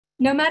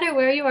No matter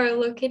where you are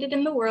located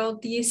in the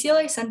world, the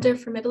UCLA Center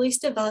for Middle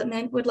East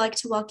Development would like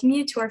to welcome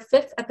you to our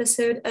 5th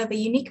episode of a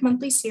unique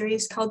monthly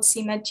series called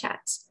CMED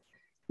Chats.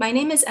 My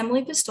name is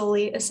Emily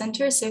Pistoli, a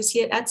Center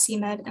Associate at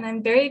CMED, and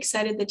I'm very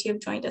excited that you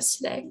have joined us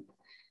today.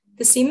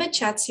 The CMED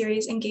Chat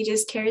series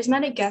engages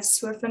charismatic guests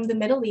who are from the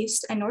Middle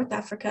East and North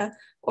Africa,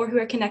 or who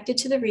are connected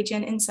to the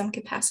region in some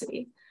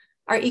capacity.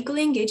 Our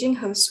equally engaging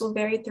hosts will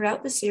vary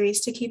throughout the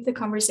series to keep the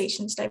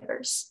conversations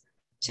diverse.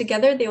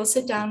 Together, they will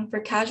sit down for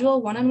casual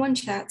one-on-one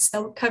chats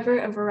that will cover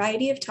a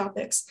variety of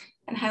topics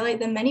and highlight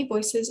the many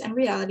voices and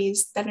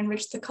realities that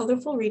enrich the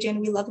colorful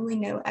region we lovingly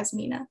know as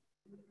MENA.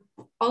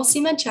 All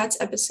CMED Chats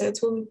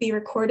episodes will be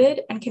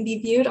recorded and can be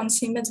viewed on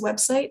CMED's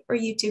website or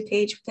YouTube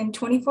page within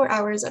 24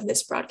 hours of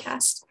this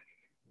broadcast.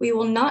 We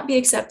will not be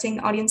accepting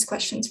audience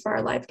questions for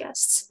our live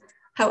guests.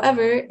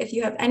 However, if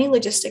you have any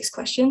logistics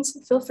questions,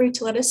 feel free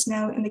to let us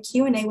know in the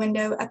Q&A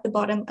window at the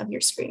bottom of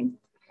your screen.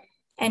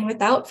 And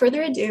without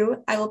further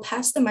ado, I will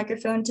pass the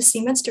microphone to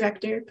CMED's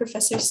Director,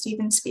 Professor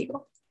Steven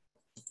Spiegel.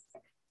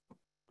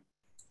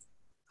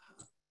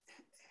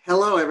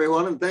 Hello,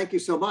 everyone, and thank you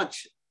so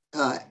much,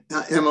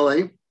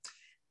 Emily.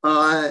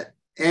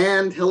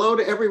 And hello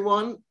to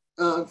everyone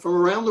from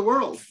around the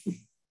world.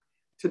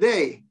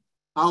 Today,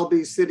 I'll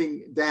be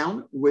sitting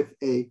down with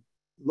a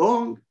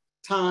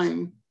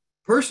long-time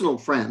personal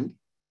friend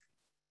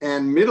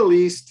and Middle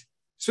East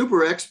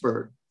super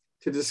expert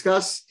to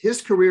discuss his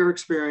career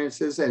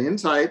experiences and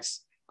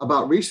insights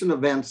about recent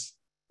events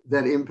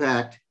that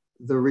impact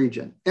the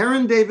region.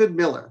 Aaron David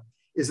Miller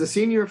is a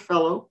senior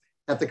fellow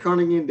at the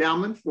Carnegie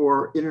Endowment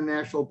for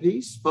International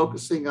Peace,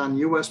 focusing on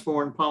U.S.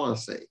 foreign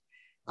policy.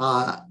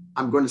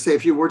 I'm going to say a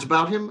few words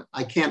about him.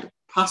 I can't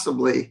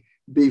possibly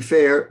be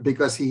fair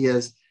because he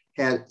has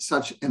had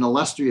such an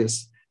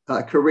illustrious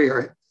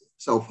career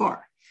so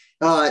far.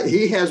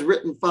 He has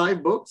written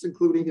 5 books,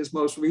 including his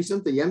most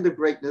recent, The End of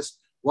Greatness: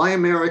 Why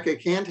America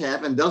Can't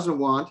Have and Doesn't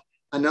Want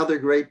Another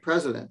Great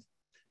President,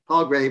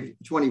 Palgrave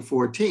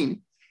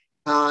 2014,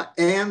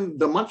 and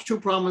The Much Too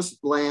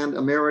Promised Land,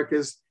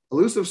 America's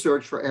Elusive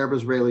Search for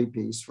Arab-Israeli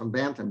Peace from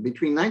Bantam.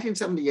 Between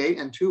 1978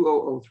 and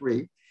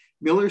 2003,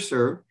 Miller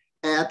served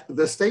at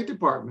the State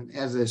Department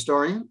as a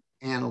historian,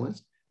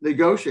 analyst,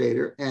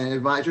 negotiator, and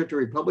advisor to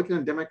Republican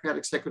and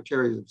Democratic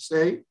Secretaries of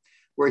State,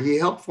 where he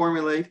helped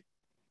formulate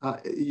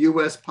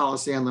U.S.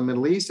 policy on the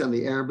Middle East and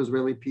the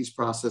Arab-Israeli peace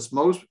process,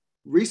 most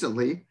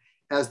recently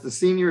as the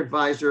senior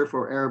advisor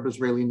for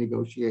Arab-Israeli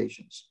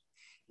negotiations.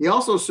 He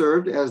also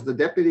served as the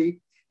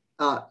deputy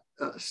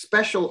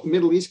special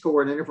Middle East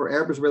coordinator for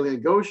Arab-Israeli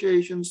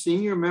negotiations,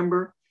 senior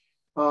member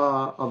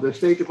of the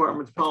State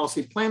Department's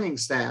policy planning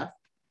staff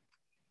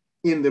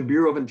in the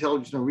Bureau of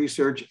Intelligence and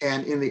Research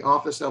and in the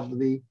Office of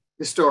the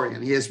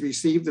Historian. He has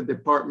received the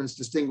department's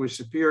Distinguished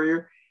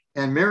Superior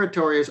and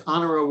Meritorious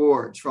Honor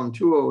Awards from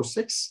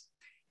 2006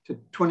 to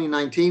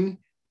 2019.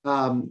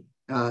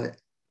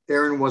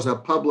 Aaron was a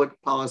public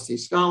policy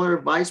scholar,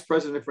 vice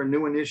president for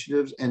new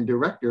initiatives, and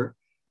director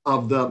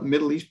of the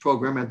Middle East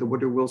program at the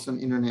Woodrow Wilson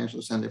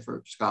International Center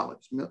for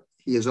Scholars.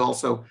 He is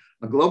also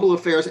a global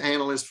affairs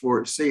analyst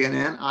for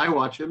CNN. I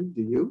watch him,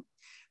 do you?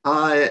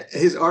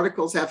 His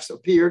articles have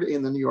appeared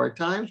in the New York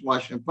Times,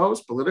 Washington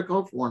Post,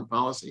 Politico, Foreign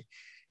Policy,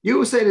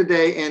 USA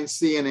Today, and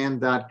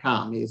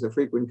CNN.com. He is a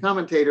frequent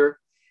commentator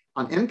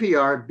on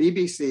NPR,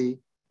 BBC,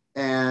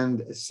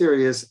 and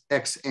Sirius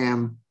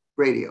XM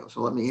Radio.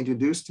 So let me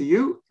introduce to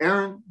you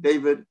Aaron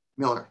David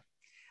Miller.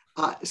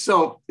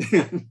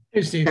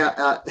 Hey, Steve.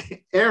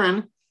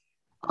 Aaron,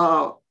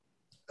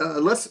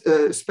 let's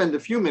spend a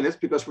few minutes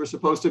because we're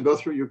supposed to go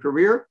through your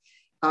career.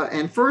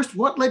 And first,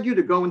 what led you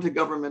to go into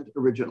government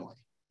originally?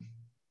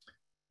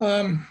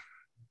 I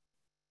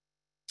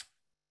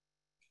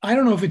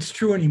don't know if it's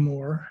true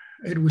anymore.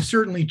 It was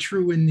certainly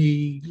true in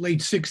the late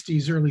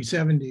 60s, early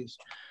 70s,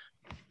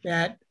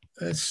 that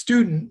a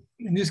student,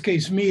 in this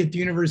case me at the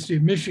University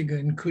of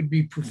Michigan, could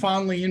be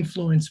profoundly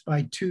influenced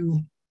by 2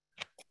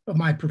 of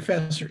my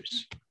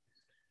professors.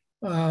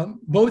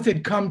 Both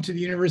had come to the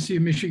University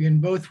of Michigan.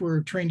 Both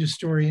were trained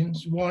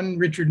historians. One,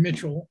 Richard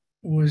Mitchell,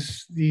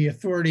 was the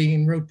authority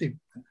and wrote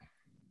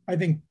I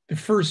think the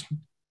first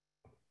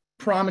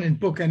prominent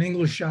book on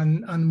English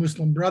on the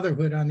Muslim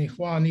Brotherhood, on the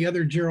Ikhwan. The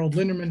other, Gerald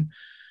Linderman,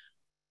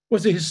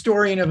 was a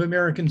historian of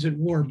Americans at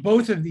war.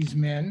 Both of these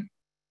men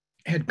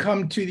had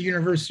come to the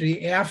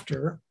university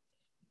after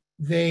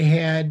they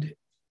had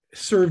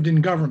served in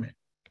government,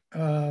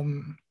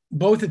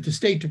 both at the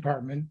State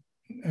Department,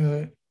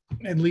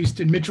 at least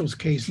in Mitchell's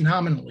case,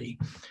 nominally.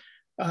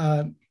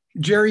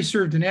 Jerry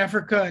served in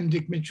Africa and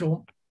Dick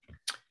Mitchell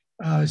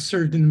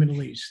served in the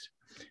Middle East.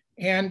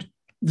 And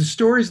the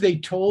stories they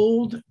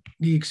told,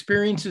 the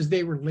experiences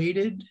they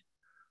related,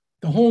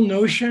 the whole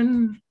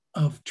notion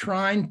of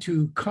trying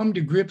to come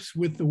to grips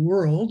with the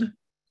world,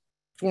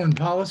 foreign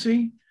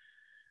policy,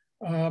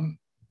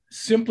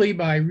 simply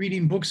by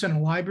reading books in a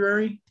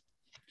library,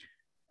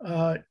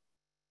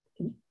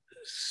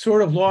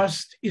 sort of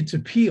lost its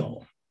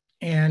appeal.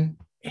 And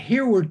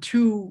here were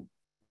 2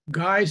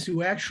 guys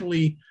who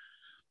actually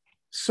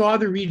saw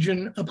the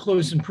region up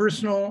close and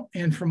personal,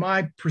 and from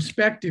my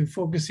perspective,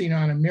 focusing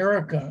on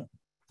America,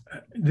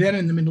 then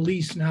in the Middle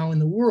East, now in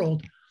the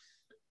world,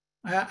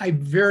 I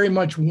very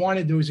much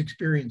wanted those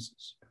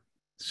experiences.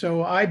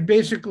 So I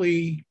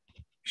basically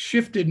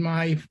shifted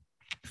my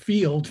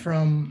field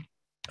from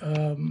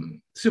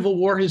Civil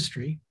War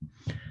history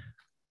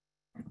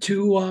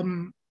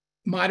to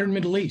modern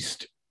Middle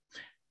East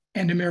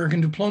and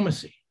American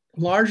diplomacy,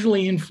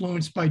 largely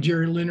influenced by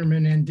Jerry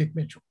Linderman and Dick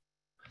Mitchell.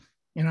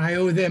 And I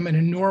owe them an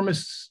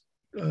enormous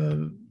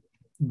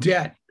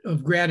debt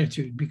of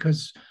gratitude,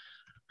 because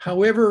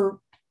however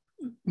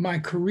my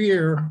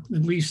career,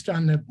 at least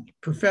on the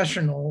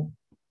professional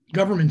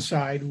government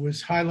side,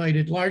 was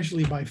highlighted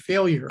largely by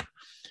failure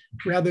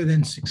rather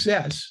than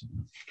success,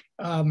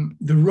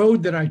 the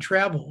road that I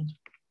traveled,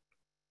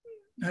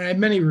 and I have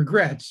many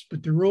regrets,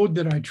 but the road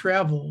that I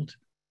traveled,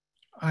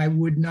 I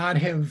would not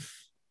have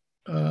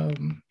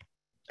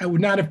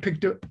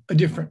picked a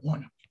different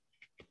one.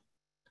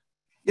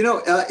 You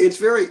know, it's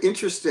very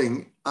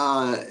interesting,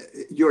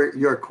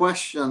 your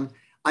question.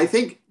 I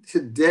think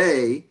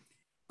today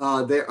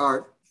there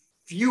are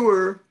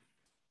fewer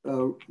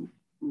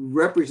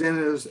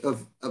representatives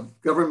of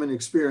government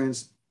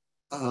experience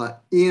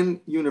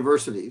in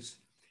universities,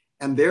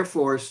 and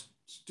therefore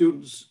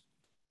students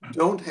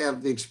don't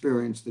have the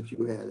experience that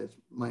you had. It's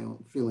my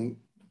own feeling,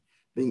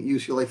 being at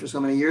UCLA for so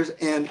many years.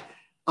 And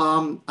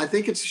I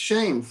think it's a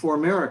shame for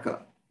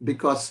America,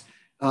 because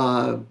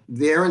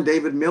there and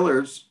David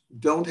Millers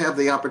don't have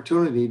the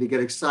opportunity to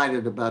get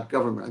excited about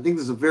government. I think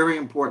this is a very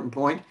important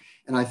point,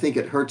 and I think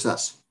it hurts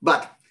us.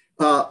 But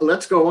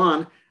let's go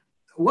on.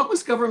 What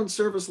was government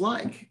service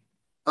like?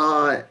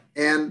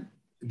 And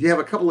do you have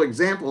a couple of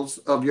examples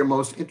of your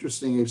most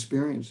interesting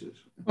experiences?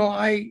 Well,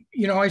 I'm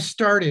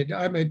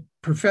a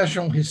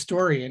professional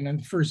historian,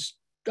 and first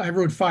I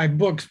wrote 5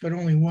 books, but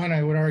only one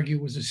I would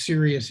argue was a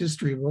serious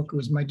history book. It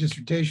was my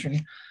dissertation.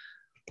 It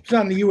was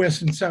on the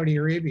US and Saudi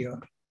Arabia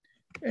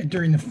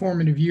during the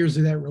formative years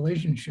of that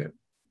relationship.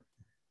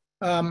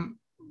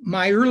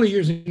 My early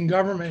years in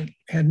government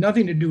had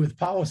nothing to do with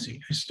policy.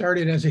 I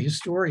started as a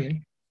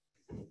historian,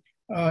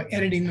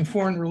 editing the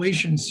Foreign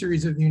Relations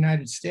series of the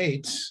United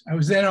States. I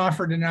was then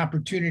offered an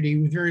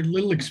opportunity with very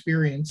little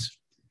experience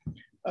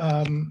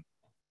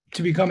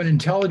to become an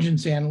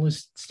intelligence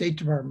analyst at State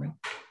Department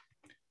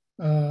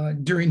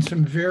during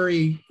some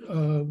very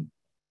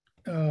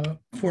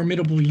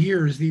formidable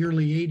years, the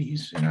early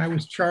 80s. And I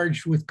was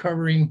charged with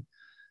covering,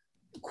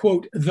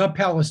 quote, the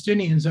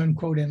Palestinians,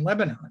 unquote, in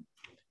Lebanon.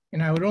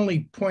 And I would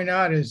only point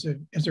out as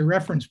a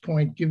reference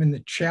point, given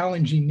the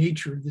challenging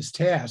nature of this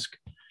task,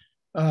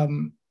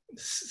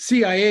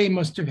 CIA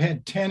must have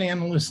had 10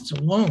 analysts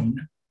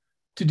alone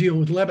to deal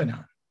with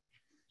Lebanon.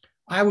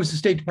 I was the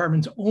State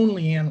Department's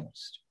only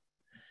analyst.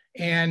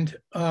 And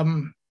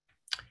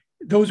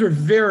those were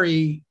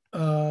very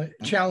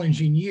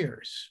challenging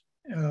years.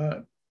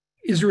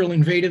 Israel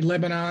invaded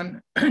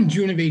Lebanon in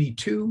June of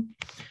 '82.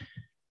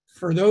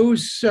 For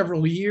those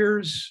several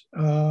years,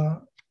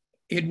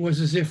 it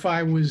was as if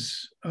I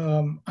was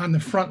on the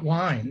front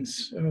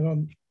lines,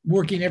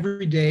 working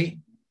every day,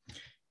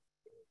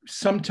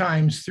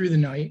 sometimes through the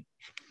night,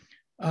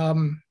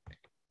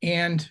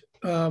 and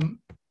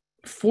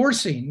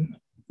forcing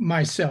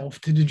myself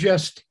to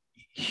digest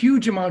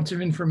huge amounts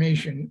of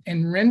information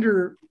and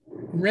render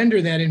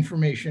that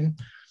information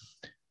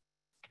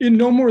in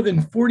no more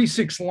than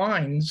 46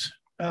 lines,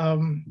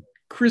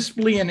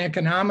 crisply and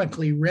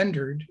economically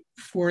rendered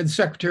for the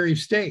Secretary of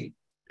State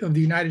of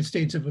the United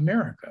States of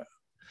America.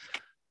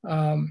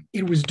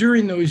 It was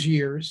during those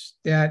years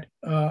that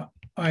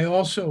I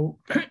also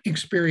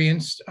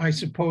experienced, I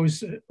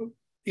suppose,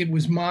 it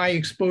was my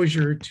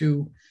exposure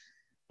to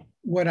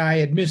what I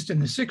had missed in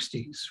the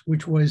 60s,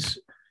 which was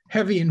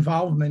heavy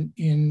involvement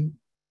in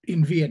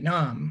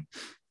Vietnam,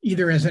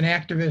 either as an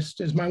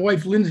activist. As my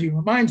wife, Lindsay,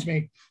 reminds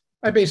me,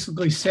 I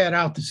basically sat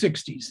out the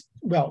 60s.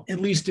 Well, at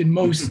least in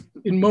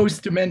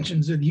most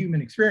dimensions of the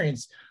human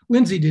experience.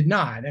 Lindsay did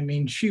not. I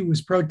mean, she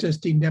was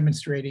protesting,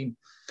 demonstrating,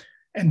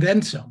 and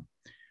then some.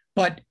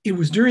 But it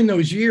was during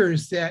those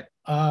years that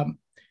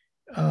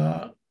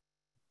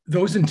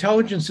those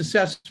intelligence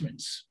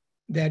assessments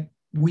that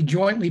we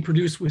jointly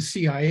produced with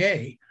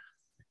CIA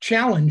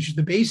challenged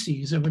the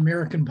bases of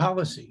American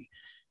policy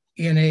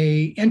in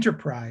an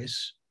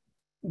enterprise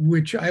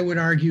which I would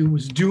argue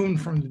was doomed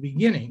from the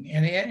beginning,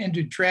 and it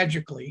ended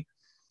tragically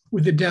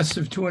with the deaths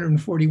of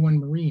 241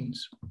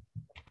 Marines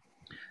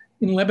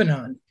in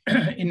Lebanon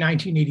in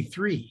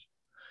 1983.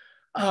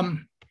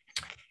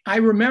 I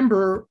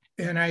remember,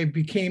 and I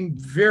became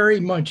very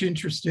much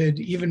interested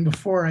even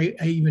before I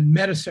even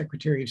met a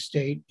Secretary of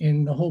State,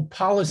 in the whole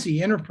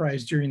policy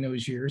enterprise during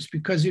those years,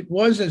 because it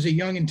was, as a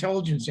young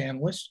intelligence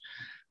analyst,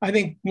 I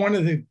think one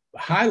of the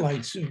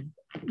highlights of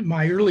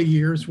my early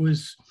years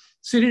was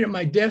sitting at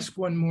my desk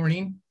one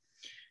morning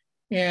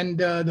and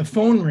the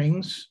phone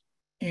rings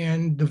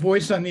and the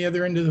voice on the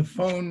other end of the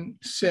phone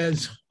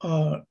says,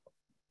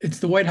 it's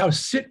the White House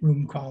sit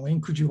room calling,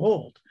 could you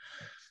hold?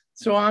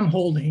 So I'm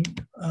holding,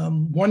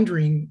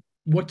 wondering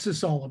what's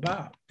this all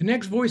about? The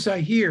next voice I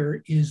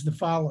hear is the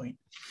following.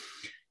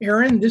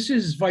 Aaron, this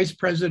is Vice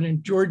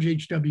President George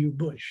H.W.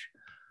 Bush.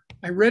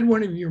 I read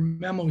one of your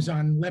memos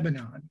on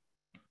Lebanon,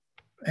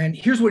 and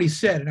here's what he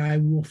said, and I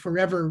will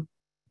forever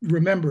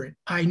remember it.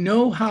 I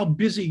know how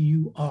busy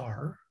you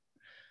are,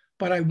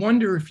 but I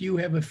wonder if you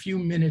have a few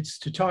minutes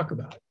to talk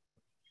about it.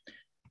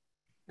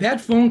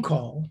 That phone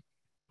call,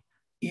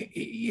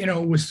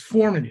 was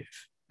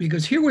formative,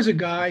 because here was a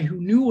guy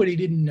who knew what he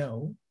didn't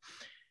know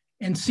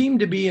and seemed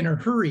to be in a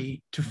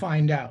hurry to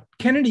find out.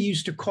 Kennedy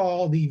used to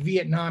call the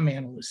Vietnam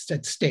analysts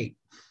at State,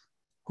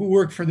 who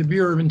worked for the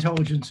Bureau of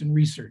Intelligence and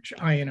Research,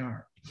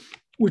 INR,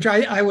 which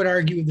I would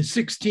argue of the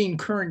 16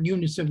 current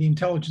units of the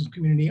intelligence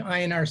community,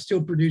 INR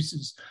still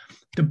produces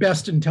the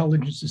best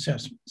intelligence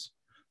assessments,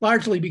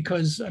 largely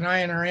because an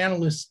INR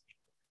analyst,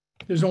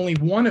 there's only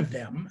one of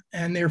them,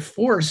 and they're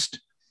forced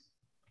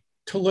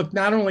to look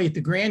not only at the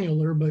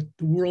granular, but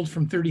the world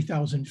from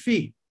 30,000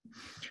 feet.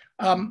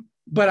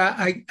 But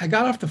I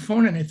got off the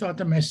phone and I thought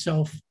to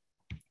myself,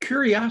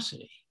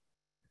 curiosity,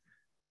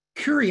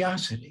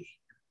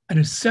 an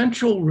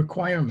essential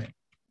requirement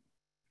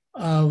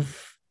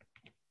of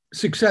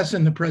success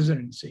in the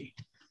presidency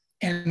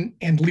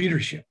and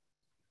leadership.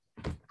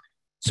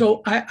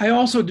 So I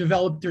also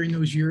developed during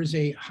those years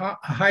a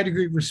high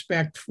degree of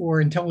respect for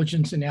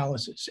intelligence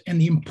analysis and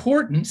the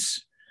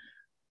importance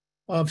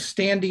of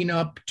standing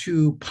up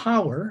to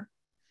power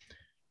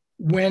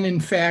when in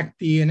fact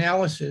the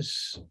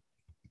analysis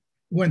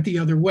went the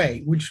other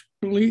way, which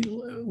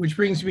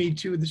brings me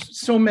to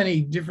so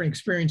many different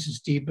experiences,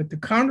 Steve, but the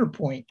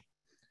counterpoint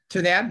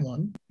to that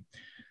one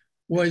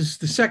was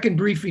the second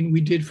briefing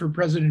we did for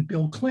President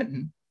Bill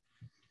Clinton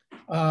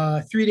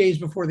 3 days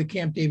before the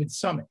Camp David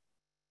summit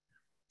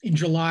in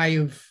July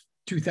of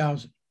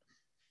 2000.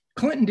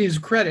 Clinton, to his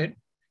credit,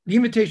 the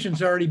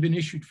invitation's already been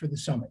issued for the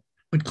summit,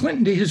 but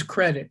Clinton, to his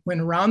credit, went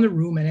around the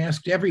room and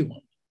asked everyone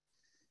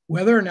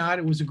whether or not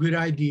it was a good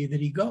idea that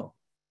he go.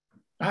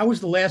 I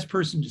was the last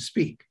person to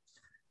speak.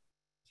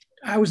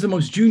 I was the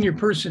most junior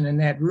person in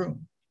that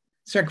room.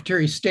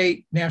 Secretary of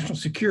State, National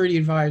Security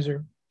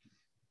Advisor,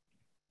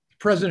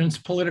 President's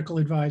political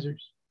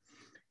advisors.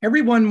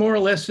 Everyone more or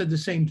less said the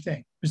same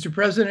thing. Mr.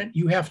 President,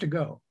 you have to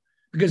go.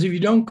 Because if you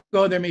don't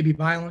go, there may be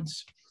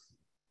violence.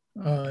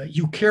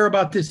 You care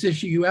about this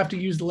issue. You have to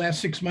use the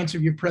last 6 months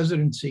of your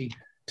presidency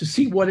to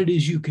see what it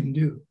is you can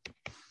do.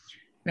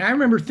 And I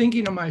remember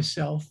thinking to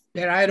myself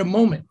that I had a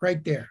moment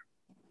right there.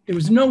 There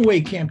was no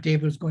way Camp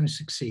David was going to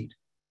succeed.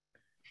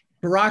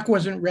 Barack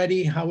wasn't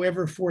ready,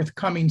 however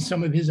forthcoming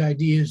some of his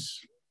ideas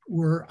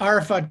were.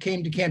 Arafat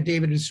came to Camp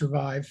David to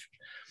survive,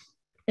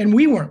 and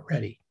we weren't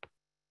ready.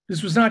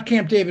 This was not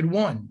Camp David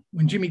 1,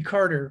 when Jimmy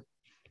Carter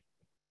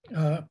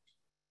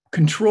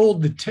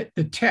controlled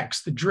the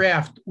text, the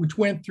draft, which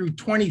went through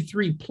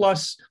 23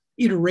 plus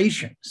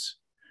iterations.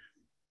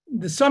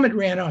 The summit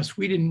ran us,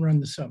 we didn't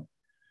run the summit.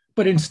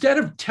 But instead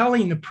of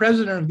telling the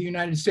President of the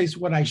United States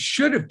what I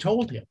should have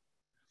told him,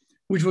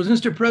 which was,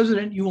 Mr.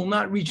 President, you will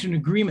not reach an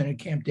agreement at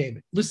Camp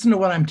David. Listen to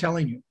what I'm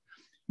telling you.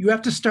 You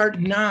have to start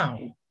now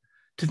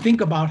to think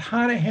about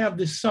how to have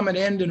this summit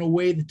end in a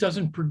way that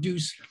doesn't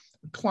produce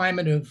a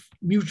climate of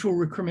mutual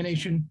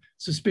recrimination,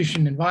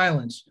 suspicion, and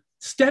violence.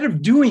 Instead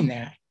of doing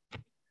that,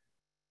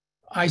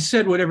 I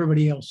said what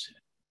everybody else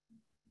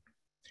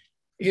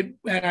said.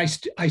 And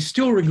I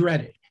still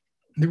regret it.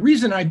 The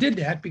reason I did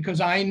that,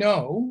 because I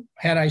know,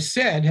 had I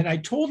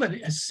told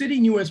a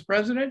sitting US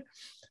president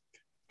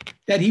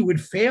that he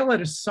would fail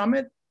at a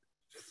summit,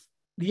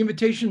 the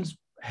invitations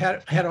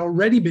had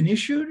already been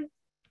issued,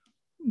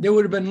 there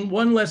would have been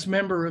one less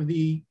member of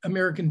the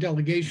American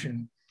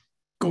delegation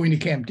going to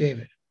Camp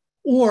David.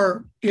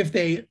 Or if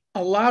they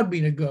allowed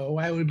me to go,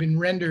 I would have been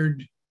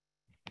rendered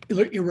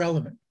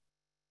irrelevant.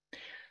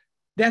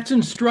 That's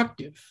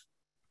instructive.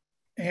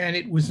 And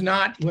it was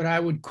not what I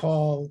would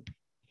call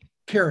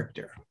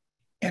character.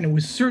 And it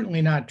was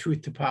certainly not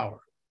truth to power.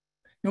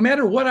 No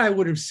matter what I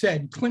would have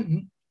said,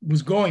 Clinton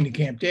was going to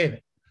Camp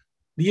David.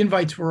 The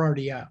invites were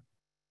already out.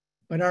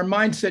 But our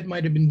mindset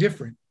might have been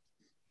different.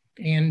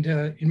 And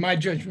in my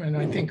judgment,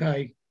 I think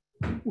I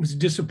was a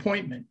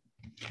disappointment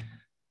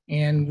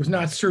and was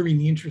not serving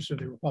the interests of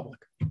the Republic.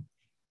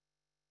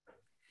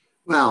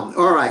 Well,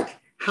 all right.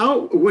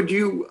 How would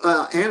you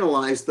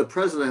analyze the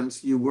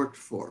presidents you worked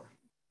for?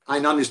 I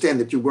understand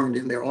that you weren't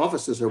in their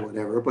offices or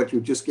whatever, but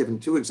you've just given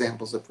two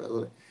examples of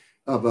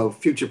a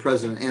future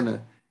president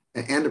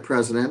and a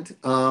president.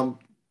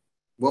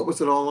 What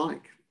was it all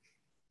like?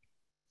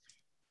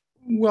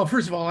 Well,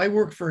 first of all, I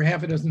worked for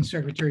half a dozen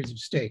secretaries of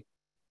state,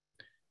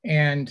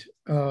 and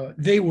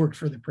they worked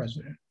for the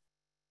president.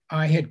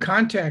 I had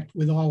contact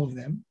with all of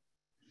them,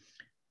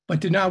 but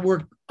did not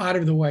work out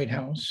of the White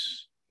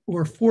House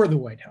or for the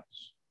White House.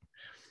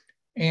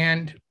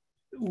 And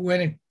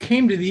when it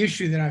came to the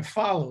issue that I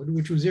followed,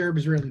 which was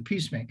Arab-Israeli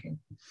peacemaking,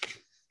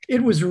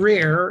 it was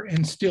rare,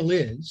 and still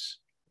is,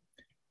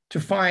 to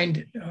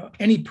find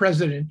any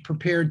president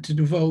prepared to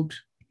devote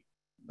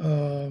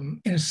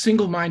in a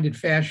single-minded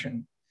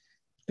fashion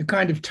the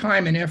kind of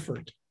time and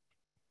effort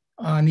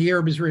on the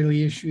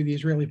Arab-Israeli issue, the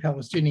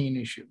Israeli-Palestinian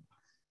issue,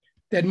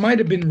 that might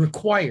have been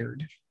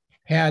required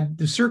had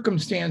the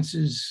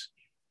circumstances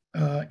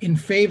in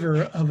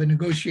favor of a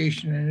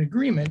negotiation and an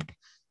agreement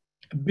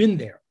been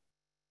there.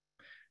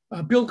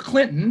 Bill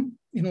Clinton,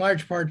 in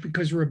large part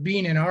because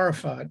Rabin and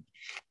Arafat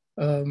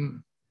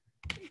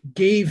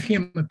gave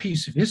him a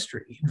piece of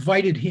history,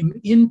 invited him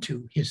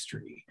into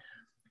history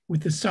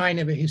with the sign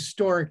of a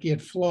historic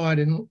yet flawed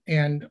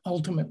and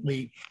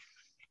ultimately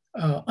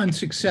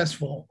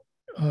unsuccessful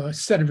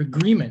set of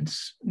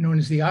agreements known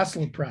as the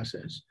Oslo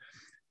process,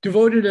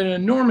 devoted an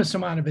enormous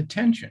amount of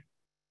attention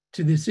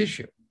to this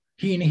issue.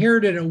 He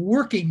inherited a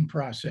working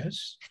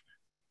process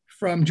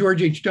from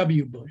George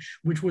H.W. Bush,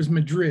 which was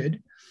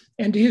Madrid,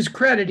 and to his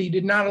credit, he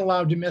did not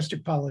allow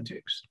domestic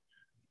politics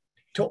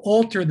to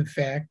alter the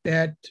fact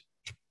that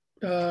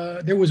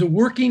there was a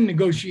working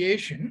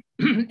negotiation,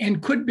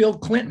 and could Bill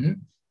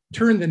Clinton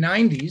turn the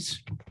 90s,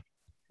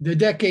 the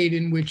decade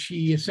in which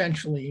he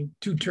essentially,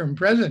 two-term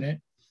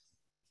president,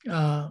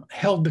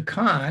 held the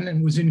con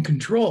and was in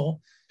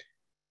control,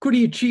 could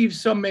he achieve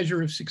some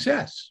measure of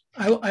success?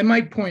 I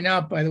might point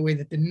out, by the way,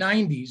 that the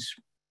 90s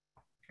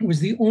was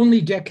the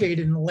only decade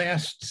in the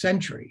last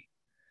century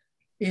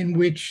in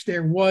which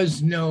there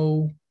was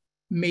no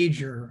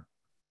major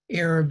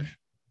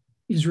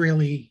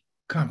Arab-Israeli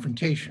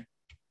confrontation.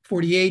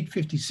 48,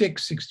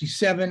 56,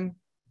 67,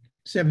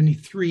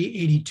 73,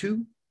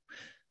 82.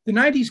 The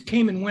 90s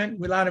came and went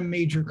without a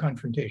major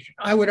confrontation.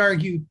 I would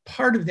argue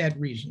part of that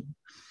reason,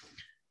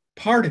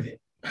 part of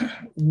it,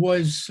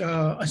 was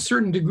a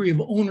certain degree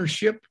of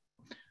ownership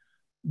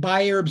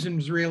by Arabs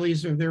and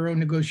Israelis of their own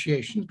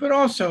negotiations, but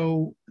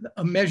also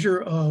a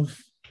measure of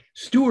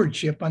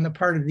stewardship on the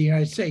part of the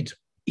United States,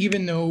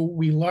 even though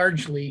we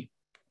largely,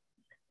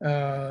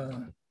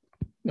 well,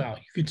 you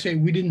could say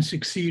we didn't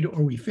succeed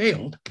or we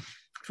failed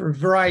for a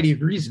variety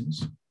of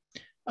reasons.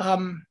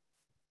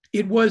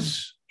 It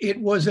was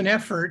an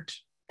effort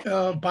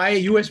by a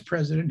US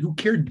president who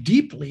cared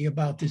deeply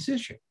about this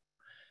issue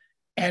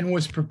and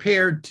was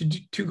prepared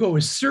to go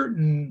to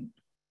certain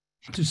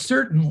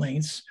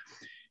lengths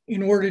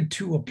in order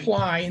to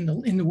apply, in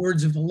the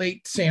words of the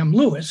late Sam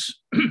Lewis,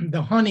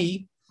 the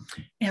honey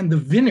and the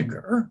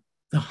vinegar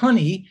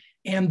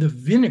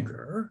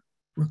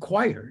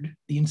required,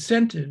 the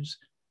incentives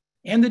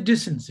and the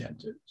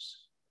disincentives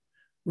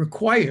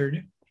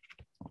required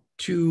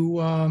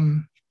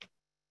to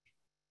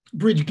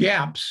bridge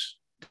gaps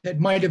that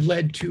might have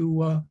led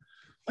to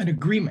an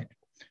agreement.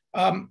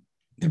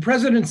 The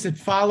presidents that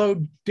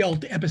followed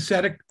dealt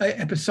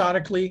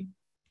episodically.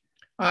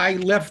 I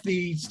left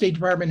the State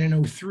Department in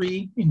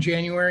 2003 in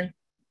January,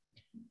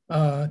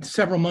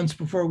 several months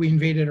before we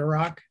invaded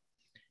Iraq.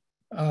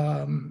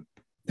 The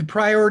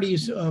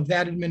priorities of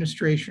that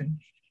administration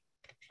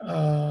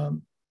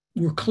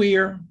were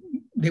clear.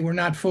 They were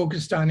not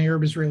focused on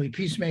Arab-Israeli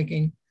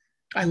peacemaking.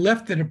 I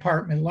left the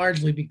department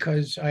largely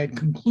because I had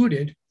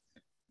concluded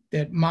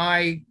that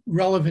my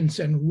relevance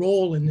and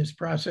role in this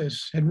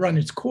process had run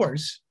its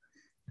course.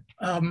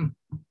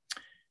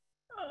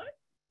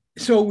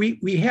 So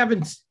we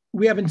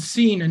haven't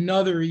seen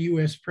another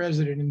US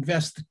president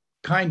invest the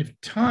kind of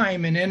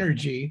time and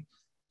energy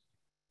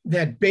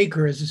that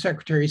Baker as a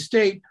Secretary of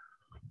State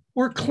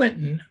or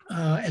Clinton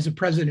as a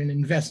president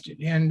invested.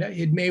 And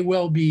it may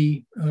well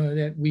be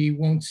that we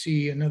won't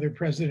see another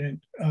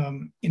president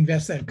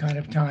invest that kind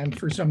of time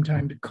for some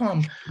time to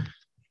come,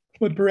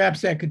 but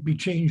perhaps that could be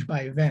changed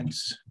by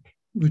events,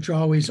 which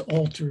always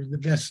alter the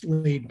best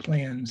laid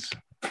plans.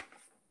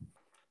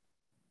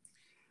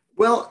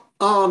 Well,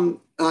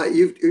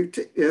 you've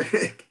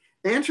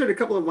answered a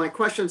couple of my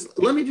questions.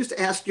 Let me just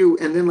ask you,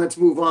 and then let's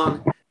move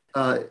on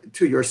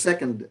to your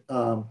second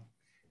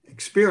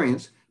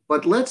experience.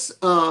 But let's,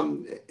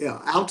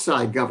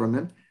 outside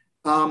government,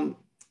 how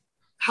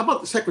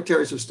about the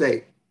secretaries of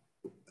state?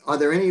 Are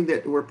there any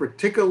that were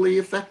particularly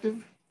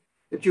effective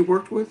that you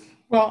worked with?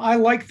 Well, I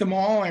liked them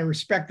all. I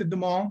respected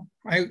them all.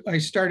 I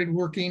started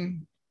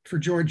working for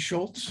George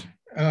Shultz.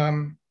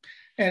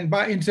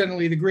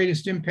 Incidentally, the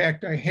greatest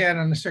impact I had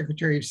on the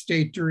Secretary of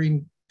State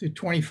during the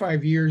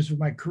 25 years of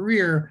my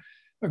career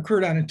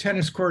occurred on a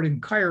tennis court in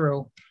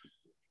Cairo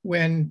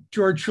when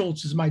George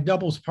Shultz, is my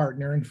doubles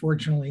partner,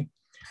 unfortunately,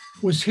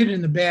 was hit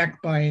in the back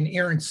by an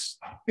errant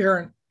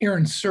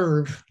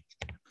serve.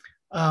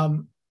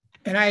 And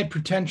I had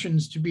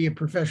pretensions to be a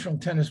professional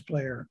tennis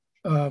player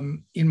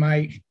in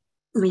my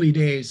early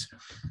days.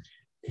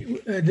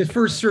 The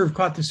first serve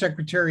caught the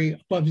secretary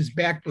above his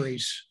back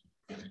brace,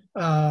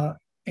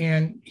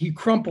 and he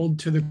crumpled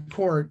to the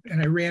court,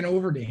 and I ran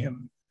over to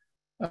him,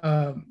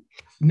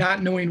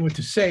 not knowing what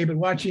to say, but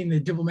watching the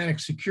diplomatic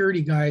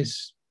security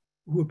guys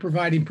who were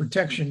providing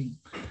protection,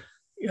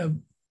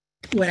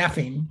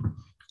 laughing.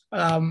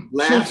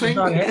 Laughing?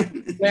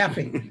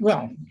 Laughing.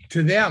 Well,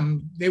 to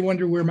them, they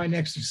wonder where my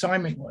next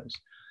assignment was.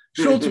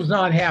 Shultz was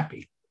not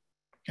happy.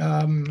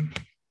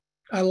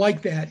 I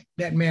like that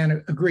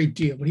man a great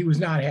deal, but he was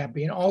not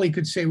happy. And all he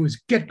could say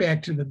was, get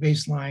back to the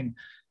baseline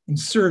and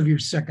serve your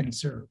second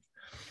serve.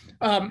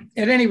 At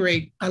any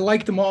rate, I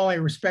liked them all. I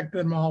respected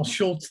them all.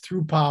 Shultz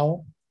threw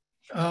Powell.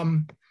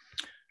 The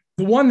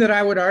one that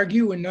I would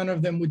argue, and none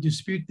of them would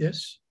dispute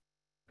this,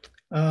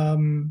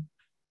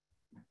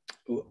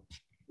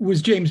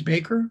 was James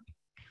Baker.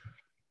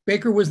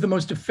 Baker was the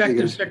most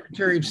effective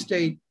Secretary of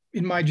State,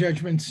 in my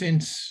judgment,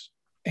 since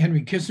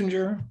Henry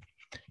Kissinger.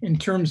 In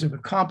terms of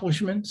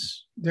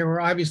accomplishments, there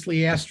were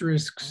obviously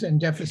asterisks and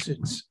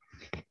deficits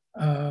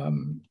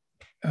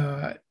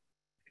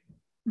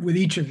with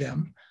each of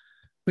them.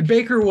 But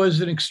Baker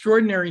was an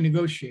extraordinary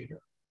negotiator,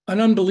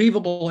 an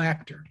unbelievable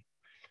actor,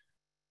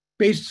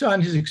 based on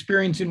his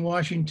experience in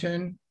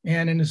Washington,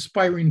 and an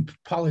aspiring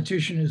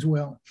politician as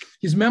well.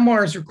 His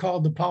memoirs are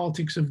called The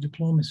Politics of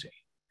Diplomacy.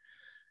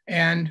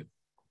 And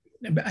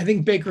I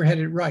think Baker had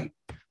it right.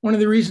 One of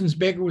the reasons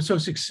Baker was so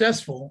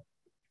successful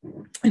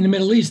in the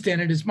Middle East,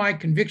 and it is my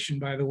conviction,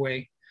 by the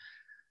way,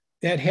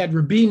 that had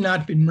Rabin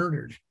not been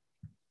murdered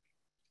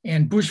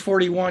and Bush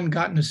 41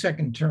 gotten a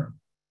second term,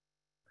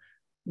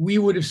 we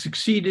would have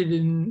succeeded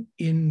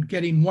in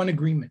getting one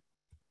agreement,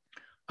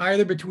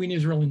 either between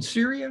Israel and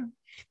Syria,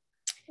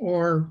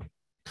 or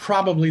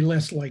probably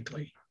less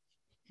likely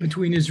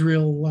between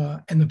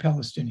Israel and the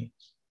Palestinians.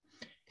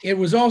 It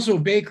was also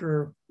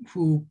Baker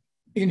who,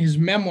 in his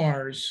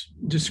memoirs,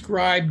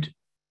 described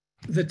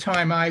the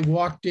time I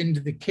walked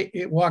into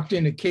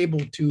cable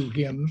to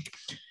him,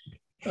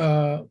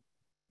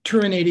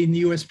 terminating the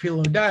U.S.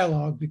 PLO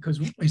dialogue because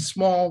a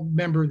small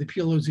member of the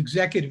PLO's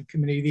executive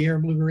committee, the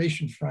Arab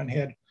Liberation Front,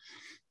 had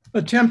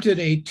attempted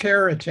a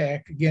terror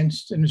attack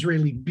against an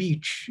Israeli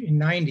beach in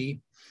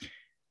 '90.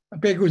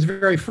 Baker was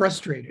very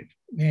frustrated,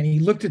 and he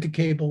looked at the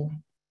cable,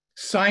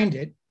 signed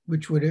it,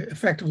 which would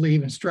effectively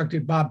have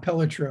instructed Bob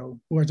Pelletreau,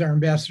 who was our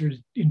ambassador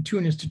in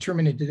Tunis, to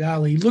terminate the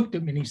dialogue. He looked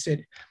at me and he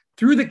said,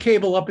 threw the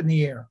cable up in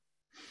the air,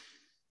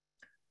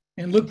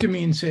 and looked at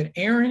me and said,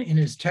 Aaron, in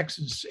his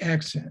Texas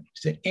accent, he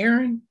said,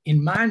 Aaron,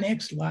 in my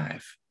next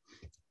life,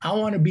 I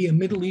want to be a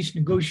Middle East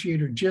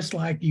negotiator just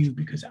like you,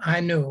 because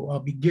I know I'll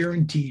be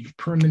guaranteed a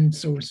permanent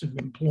source of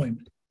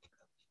employment.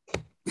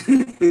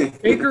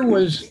 Baker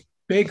was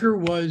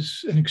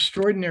an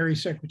extraordinary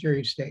Secretary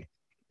of State,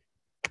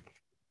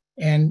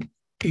 and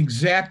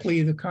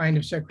exactly the kind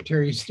of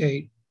Secretary of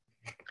State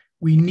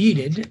we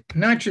needed,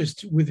 not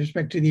just with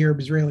respect to the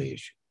Arab-Israeli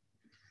issue.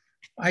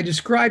 I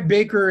describe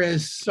Baker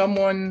as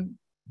someone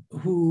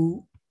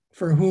for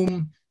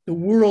whom the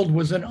world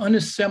was an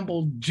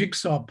unassembled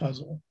jigsaw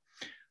puzzle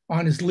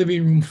on his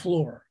living room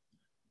floor.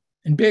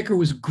 And Baker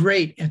was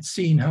great at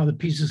seeing how the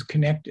pieces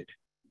connected,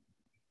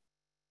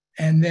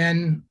 and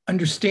then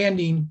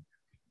understanding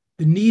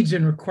the needs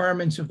and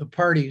requirements of the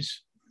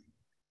parties,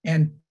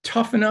 and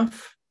tough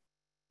enough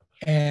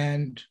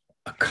and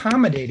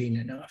accommodating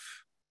enough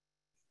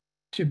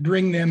to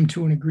bring them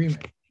to an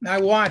agreement.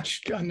 I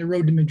watched on the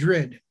road to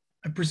Madrid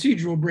a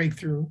procedural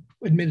breakthrough,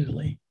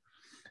 admittedly,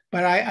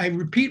 but I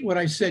repeat what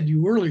I said to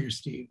you earlier,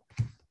 Steve.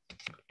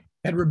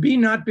 Had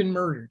Rabin not been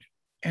murdered,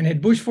 and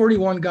had Bush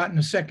 41 gotten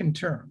a second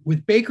term,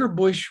 with Baker,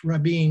 Bush,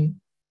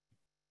 Rabin,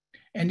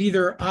 and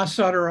either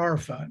Assad or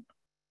Arafat,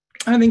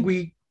 I think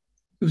there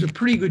was a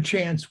pretty good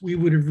chance we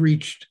would have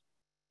reached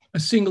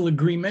a single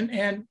agreement,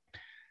 and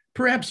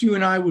perhaps you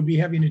and I would be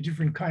having a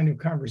different kind of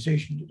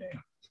conversation today.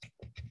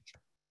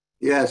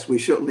 Yes, we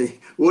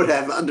certainly would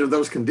have under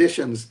those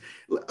conditions.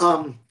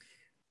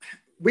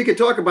 We could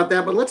talk about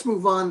that, but let's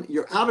move on.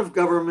 You're out of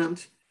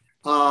government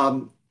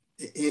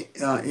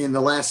in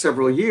the last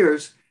several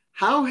years.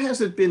 How has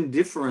it been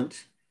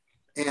different?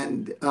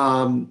 And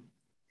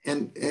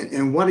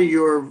what are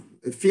your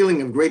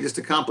feeling of greatest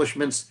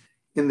accomplishments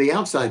in the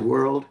outside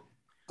world,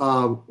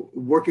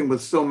 working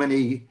with so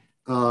many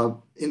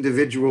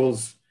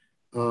individuals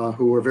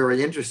who are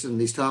very interested in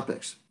these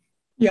topics?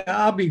 Yeah,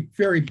 I'll be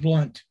very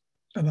blunt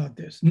about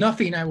this.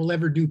 Nothing I will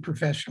ever do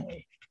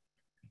professionally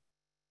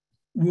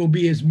will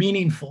be as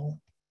meaningful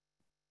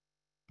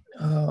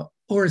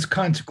or as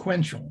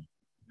consequential,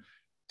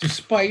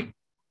 despite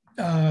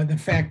the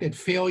fact that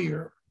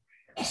failure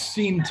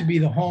seemed to be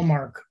the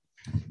hallmark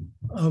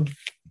of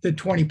the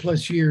 20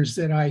 plus years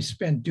that I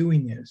spent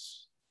doing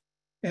this,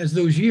 as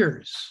those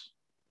years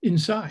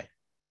inside,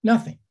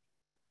 nothing.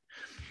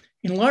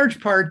 In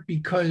large part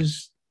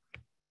because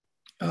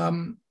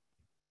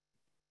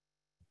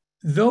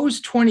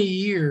those 20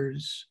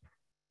 years,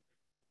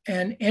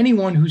 and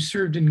anyone who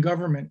served in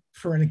government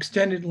for an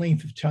extended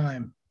length of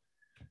time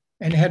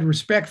and had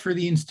respect for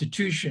the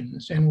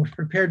institutions and was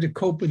prepared to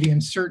cope with the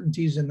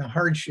uncertainties and the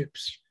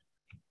hardships,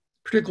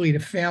 particularly to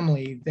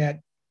family, that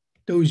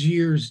those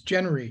years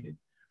generated,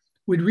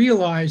 would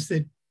realize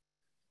that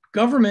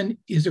government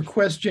is a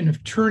question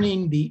of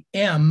turning the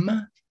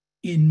M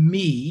in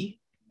me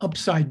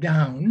upside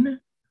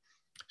down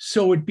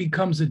so it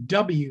becomes a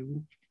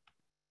W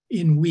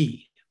in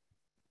we.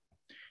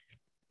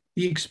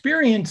 The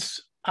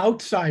experience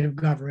outside of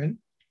government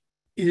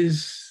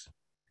is,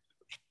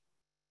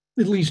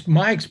 at least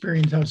my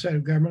experience outside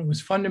of government,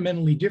 was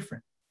fundamentally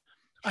different.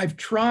 I've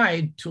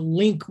tried to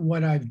link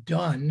what I've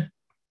done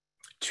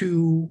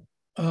to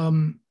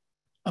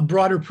a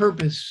broader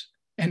purpose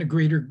and a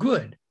greater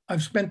good.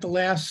 I've spent the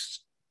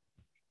last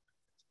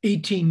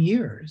 18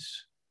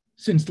 years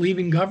since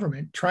leaving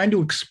government, trying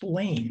to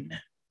explain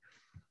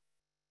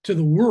to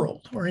the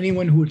world or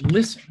anyone who would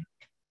listen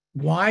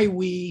why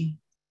we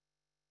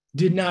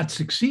did not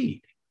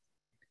succeed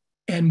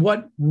and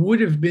what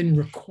would have been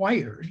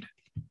required,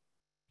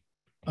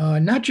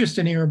 not just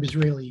in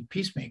Arab-Israeli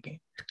peacemaking,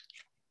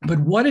 but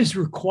what is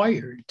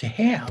required to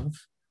have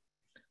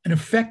an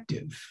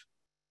effective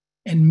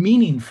and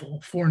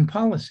meaningful foreign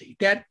policy.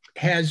 That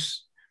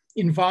has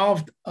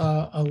involved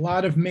a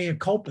lot of mea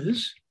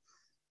culpas.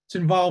 It's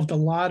involved a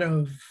lot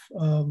of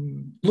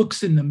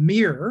looks in the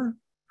mirror,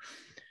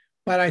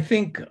 but I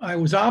think I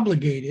was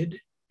obligated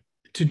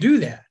to do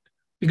that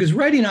because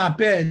writing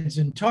op-eds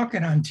and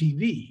talking on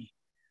TV,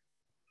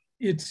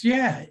 it's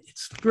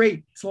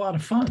great. It's a lot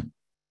of fun.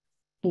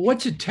 But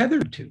what's it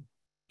tethered to?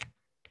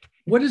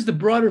 What is the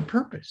broader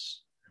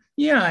purpose?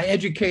 Yeah,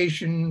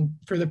 education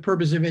for the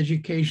purpose of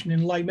education,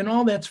 enlightenment,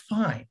 all that's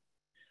fine.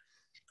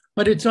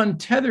 But it's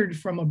untethered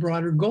from a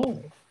broader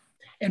goal.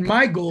 And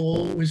my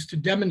goal was to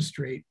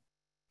demonstrate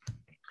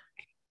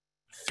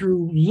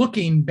through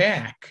looking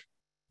back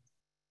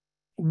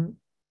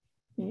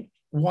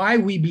why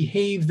we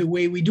behave the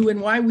way we do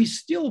and why we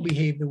still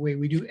behave the way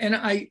we do. And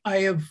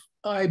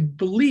I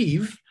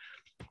believe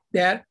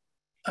that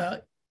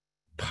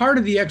part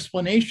of the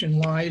explanation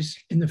lies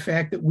in the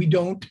fact that we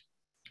don't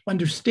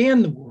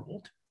understand the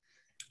world,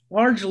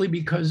 largely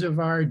because of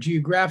our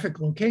geographic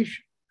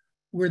location.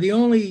 We're the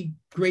only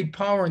great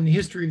power in the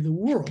history of the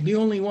world, the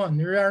only one.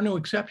 There are no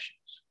exceptions,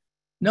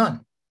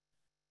 none,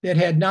 that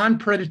had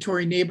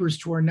non-predatory neighbors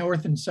to our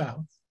north and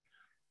south,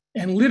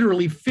 and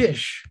literally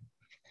fish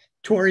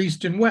to our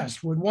east and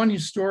west. What one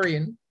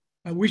historian,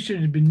 I wish it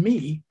had been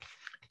me,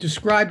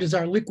 described as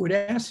our liquid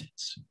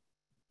assets.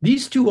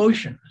 These two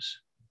oceans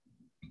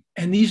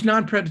and these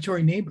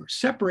non-predatory neighbors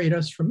separate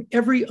us from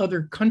every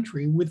other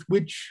country with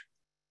which,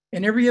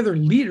 and every other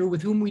leader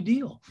with whom we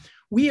deal.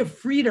 We have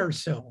freed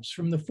ourselves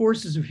from the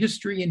forces of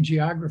history and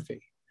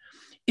geography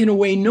in a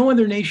way no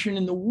other nation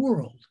in the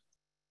world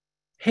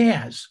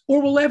has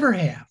or will ever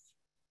have.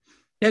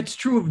 That's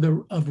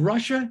true of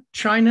Russia,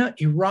 China,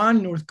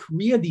 Iran, North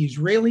Korea, the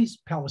Israelis,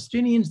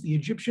 Palestinians, the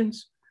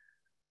Egyptians.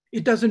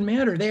 It doesn't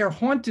matter. They are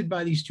haunted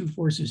by these two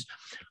forces.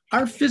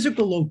 Our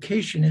physical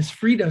location has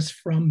freed us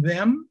from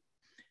them.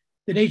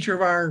 The nature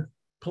of our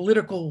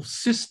political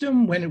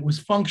system when it was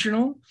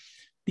functional,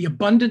 the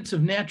abundance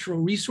of natural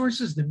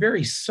resources, the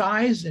very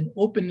size and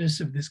openness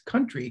of this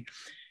country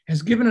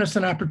has given us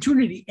an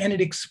opportunity, and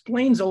it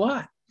explains a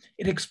lot.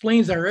 It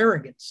explains our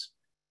arrogance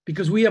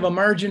because we have a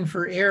margin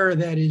for error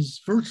that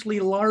is virtually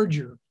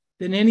larger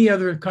than any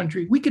other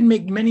country. We can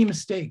make many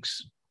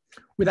mistakes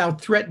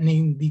without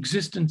threatening the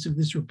existence of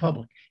this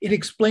republic. It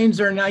explains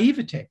our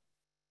naivete.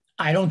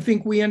 I don't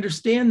think we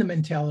understand the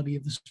mentality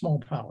of the small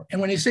power.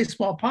 And when I say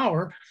small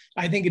power,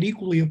 I think it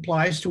equally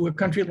applies to a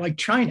country like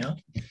China,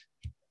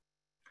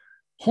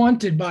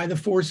 haunted by the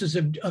forces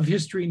of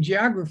history and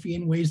geography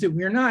in ways that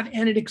we're not.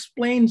 And it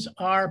explains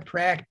our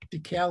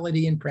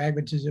practicality and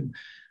pragmatism.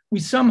 We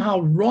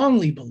somehow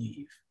wrongly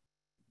believe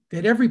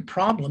that every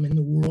problem in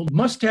the world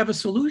must have a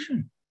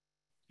solution.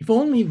 If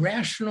only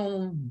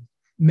rational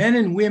men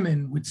and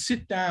women would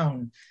sit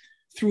down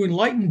through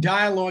enlightened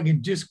dialogue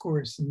and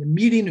discourse and the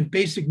meeting of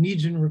basic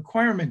needs and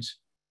requirements,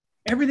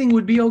 everything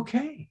would be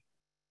okay.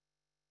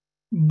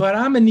 But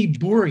I'm a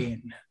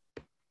Niebuhrian.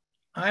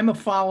 I'm a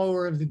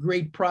follower of the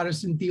great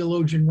Protestant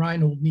theologian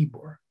Reinhold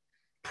Niebuhr.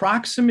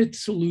 Proximate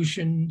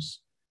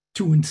solutions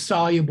to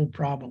insoluble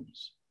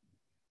problems.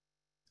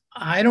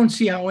 I don't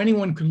see how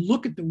anyone could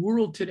look at the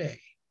world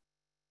today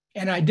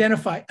and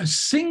identify a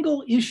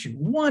single issue,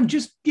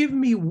 just give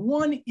me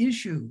one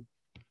issue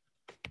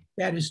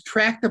that is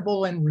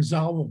tractable and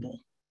resolvable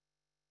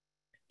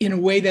in a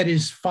way that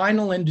is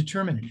final and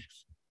determinative.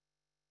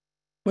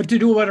 What to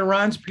do about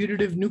Iran's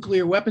putative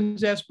nuclear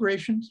weapons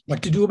aspirations?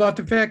 What to do about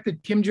the fact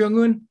that Kim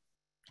Jong-un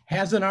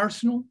has an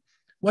arsenal?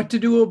 What to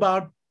do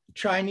about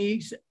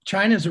China's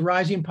a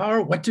rising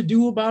power? What to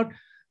do about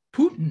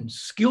Putin's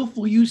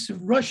skillful use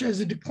of Russia as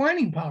a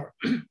declining power?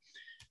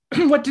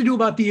 What to do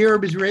about the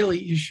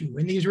Arab-Israeli issue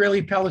and the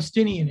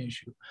Israeli-Palestinian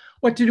issue?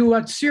 What to do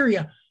about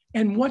Syria?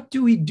 And what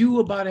do we do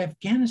about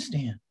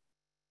Afghanistan?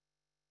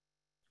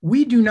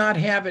 We do not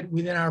have it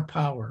within our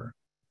power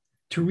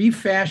to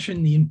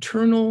refashion the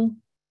internal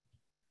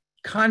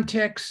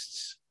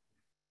contexts,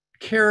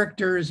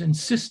 characters, and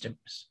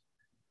systems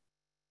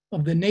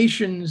of the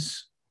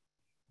nations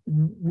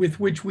with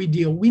which we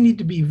deal. We need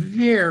to be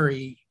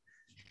very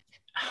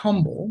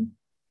humble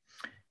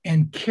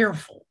and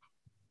careful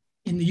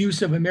in the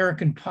use of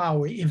American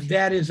power if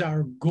that is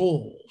our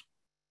goal,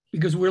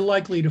 because we're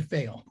likely to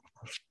fail.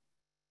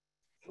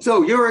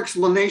 So your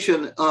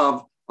explanation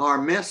of our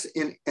mess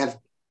in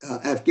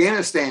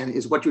Afghanistan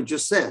is what you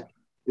just said.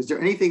 Is there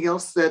anything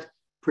else that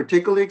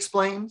particularly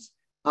explains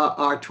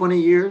our 20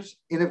 years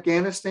in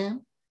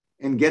Afghanistan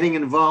and getting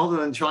involved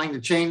and then trying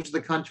to change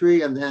the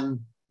country and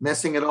then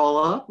messing it all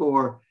up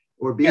or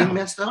being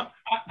messed up?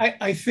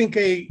 I think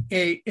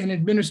an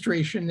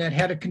administration that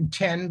had to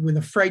contend with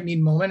a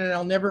frightening moment, and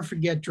I'll never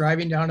forget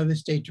driving down to the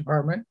State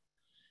Department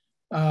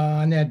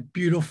on that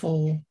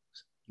beautiful,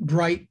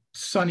 bright,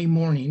 sunny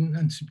morning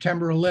on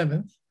September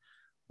 11th,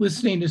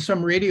 listening to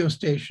some radio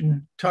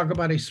station talk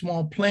about a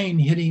small plane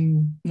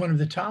hitting one of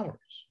the towers.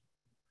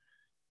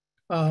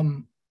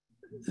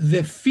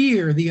 The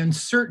fear, the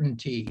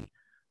uncertainty,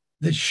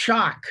 the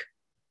shock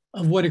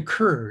of what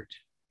occurred.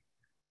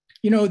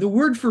 You know, the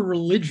word for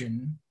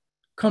religion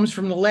comes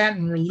from the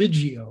Latin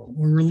religio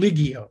or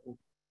religio,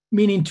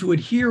 meaning to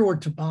adhere or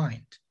to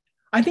bind.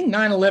 I think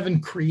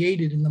 9/11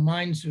 created in the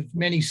minds of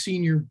many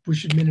senior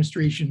Bush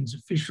administration's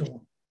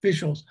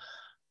officials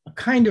a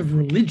kind of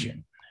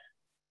religion.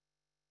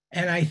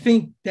 And I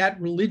think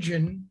that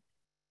religion,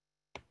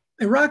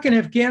 Iraq and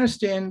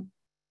Afghanistan,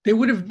 there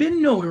would have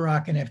been no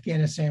Iraq and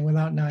Afghanistan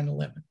without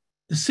 9/11.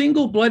 The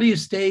single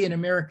bloodiest day in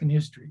American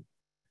history,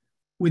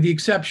 with the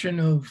exception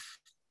of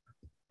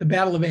the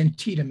Battle of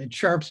Antietam at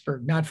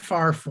Sharpsburg, not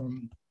far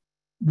from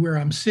where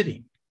I'm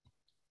sitting.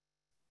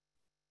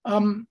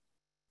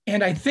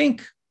 And I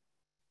think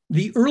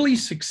the early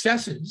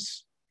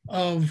successes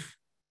of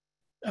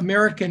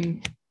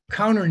American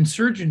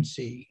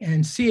counterinsurgency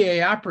and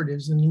CIA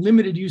operatives and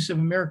limited use of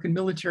American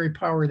military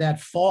power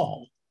that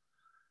fall,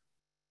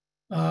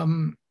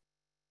 and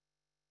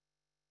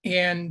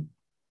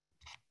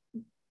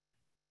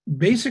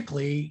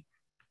basically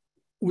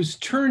was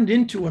turned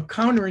into a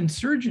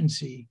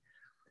counterinsurgency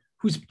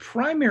whose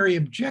primary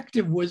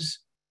objective was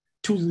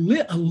to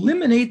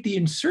eliminate the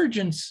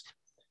insurgents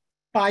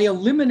by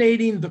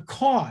eliminating the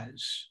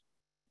cause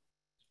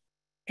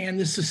and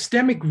the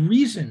systemic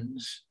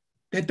reasons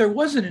that there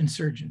was an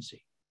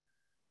insurgency.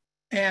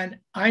 And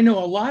I know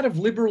a lot of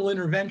liberal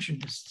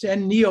interventionists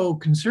and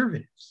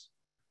neoconservatives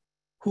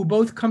who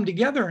both come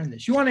together in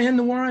this. You want to end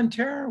the war on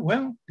terror?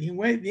 Well, the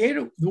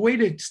way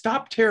to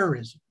stop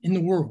terrorism in the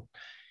world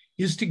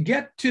is to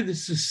get to the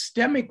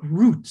systemic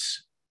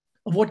roots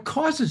of what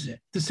causes it,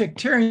 the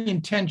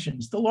sectarian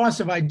tensions, the loss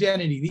of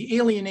identity, the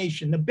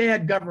alienation, the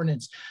bad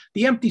governance,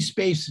 the empty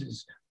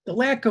spaces, the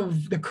lack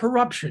of the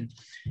corruption.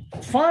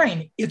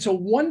 Fine, it's a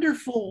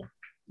wonderful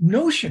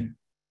notion,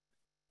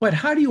 but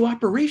how do you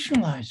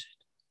operationalize it?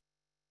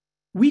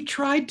 We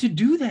tried to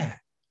do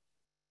that.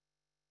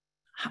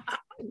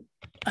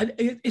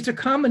 It's a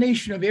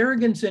combination of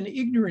arrogance and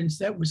ignorance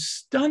that was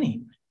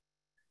stunning,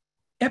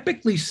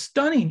 epically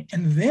stunning.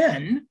 And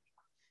then,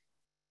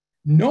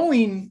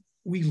 knowing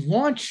we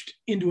launched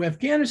into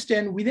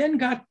Afghanistan, we then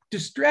got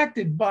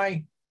distracted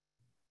by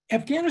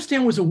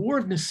Afghanistan was a war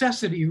of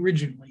necessity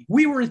originally.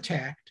 We were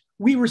attacked,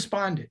 we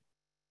responded.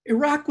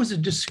 Iraq was a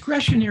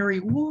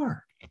discretionary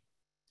war.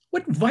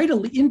 What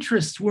vital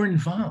interests were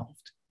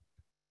involved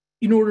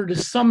in order to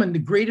summon the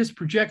greatest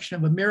projection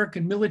of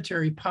American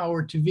military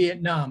power to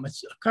Vietnam?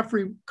 It's a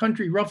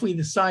country roughly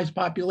the size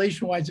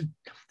population-wise of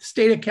the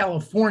state of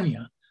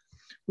California,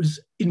 was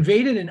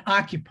invaded and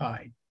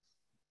occupied.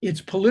 Its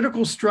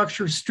political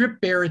structure stripped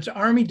bare, its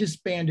army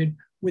disbanded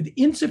with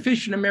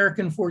insufficient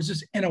American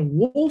forces and a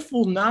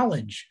woeful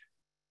knowledge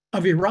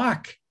of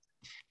Iraq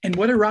and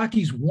what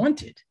Iraqis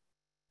wanted.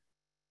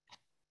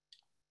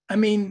 I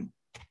mean,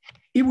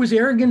 it was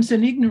arrogance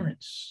and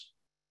ignorance.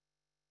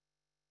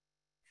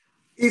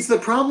 Is the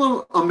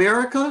problem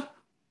America,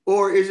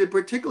 or is it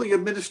particularly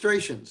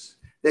administrations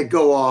that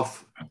go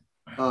off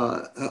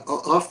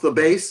the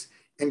base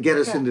and get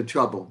us into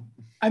trouble?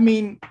 I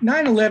mean,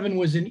 9/11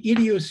 was an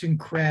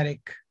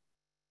idiosyncratic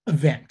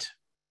event.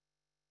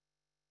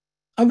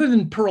 Other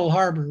than Pearl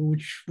Harbor,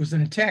 which was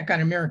an attack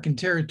on American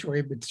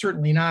territory, but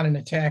certainly not an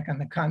attack on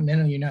the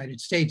continental United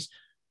States,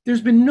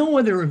 there's been no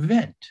other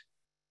event.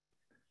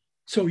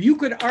 So you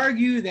could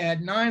argue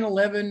that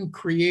 9/11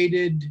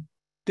 created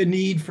the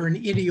need for an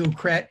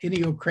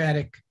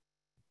idiocratic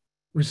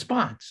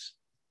response,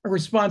 a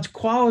response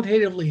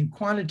qualitatively and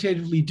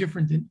quantitatively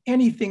different than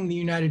anything the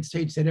United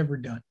States had ever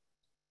done.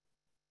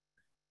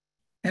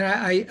 And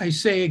I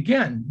say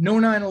again, no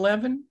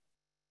 9/11,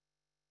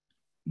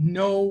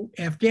 no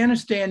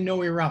Afghanistan,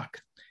 no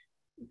Iraq.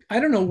 I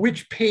don't know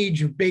which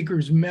page of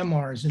Baker's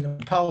memoirs in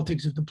the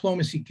Politics of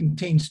Diplomacy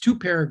contains 2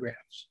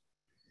 paragraphs,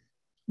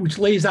 which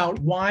lays out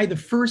why the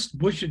first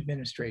Bush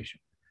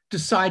administration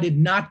decided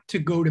not to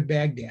go to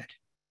Baghdad.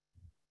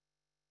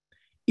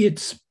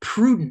 It's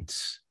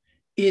prudence,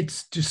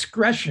 it's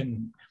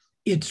discretion,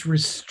 it's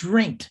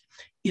restraint,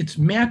 it's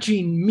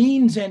matching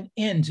means and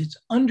ends, it's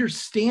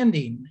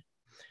understanding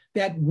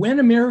that when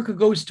America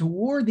goes to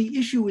war, the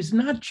issue is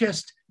not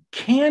just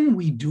can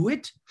we do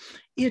it,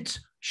 it's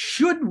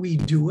should we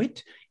do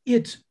it,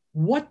 it's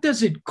what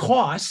does it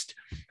cost,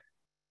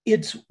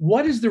 it's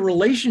what is the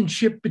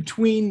relationship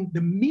between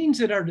the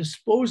means at our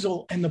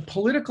disposal and the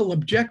political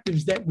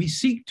objectives that we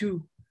seek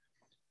to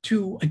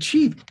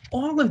achieve.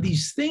 All of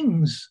these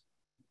things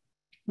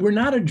were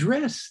not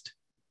addressed.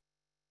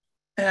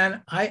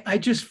 And I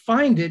just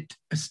find it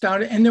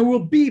astounding. And there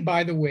will be,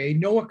 by the way,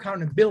 no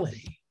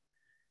accountability.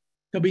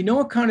 There'll be no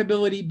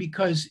accountability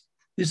because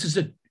this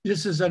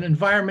is an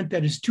environment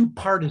that is too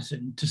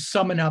partisan to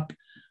summon up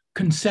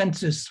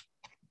consensus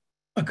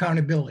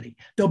accountability.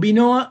 There'll be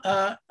no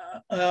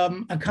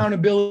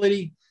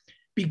accountability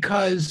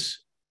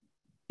because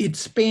It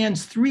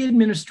spans 3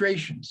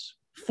 administrations,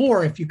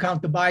 4 if you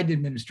count the Biden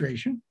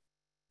administration,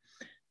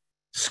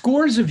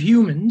 scores of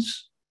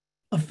humans,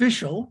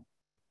 official,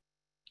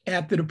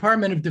 at the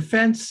Department of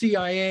Defense,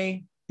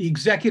 CIA, the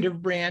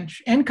executive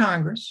branch, and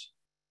Congress.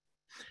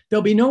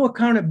 There'll be no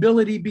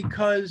accountability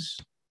because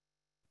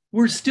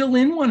we're still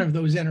in one of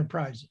those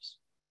enterprises.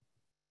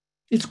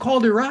 It's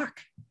called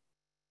Iraq.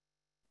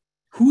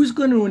 Who's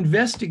going to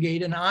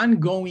investigate an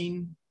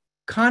ongoing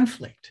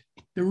conflict,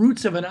 the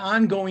roots of an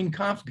ongoing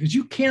conflict? Because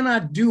you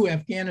cannot do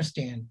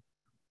Afghanistan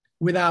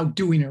without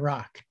doing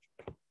Iraq.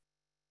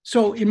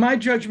 So in my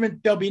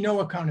judgment, there'll be no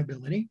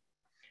accountability,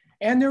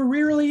 and there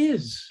rarely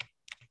is.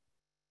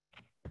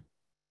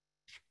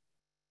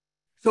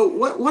 So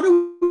what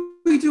do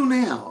we do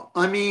now?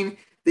 I mean,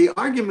 the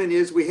argument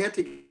is we had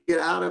to get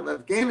out of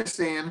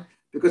Afghanistan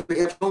because we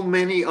have so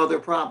many other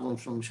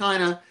problems, from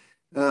China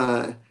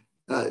to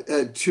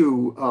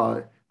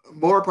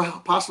more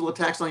possible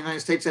attacks on the United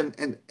States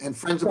and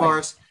friends of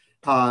ours,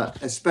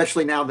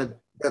 especially now that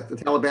the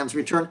Taliban's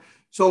returned.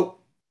 So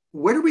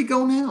where do we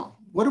go now?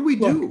 What do we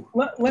do?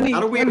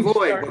 How do we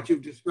avoid what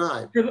you've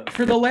described?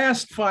 For the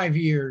last 5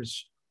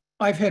 years,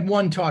 I've had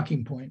one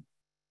talking point.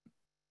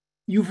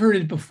 You've heard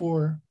it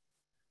before,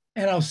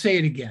 and I'll say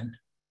it again.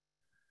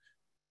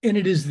 And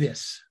it is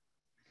this.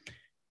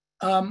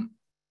 And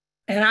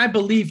I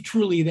believe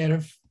truly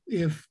that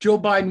if Joe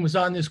Biden was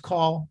on this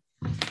call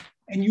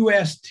and you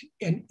asked,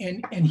 and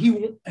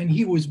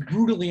he was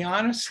brutally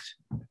honest,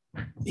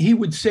 he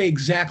would say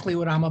exactly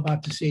what I'm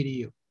about to say to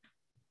you.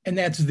 And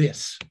that's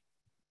this.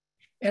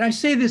 And I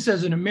say this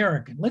as an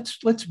American.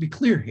 Let's be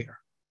clear here.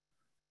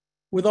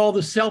 With all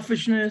the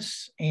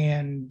selfishness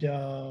and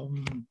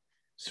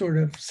sort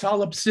of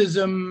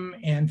solipsism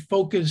and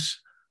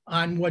focus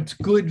on what's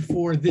good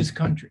for this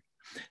country,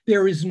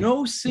 there is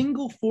no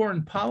single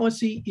foreign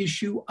policy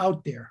issue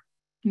out there,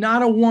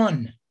 not a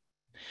one,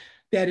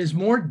 that is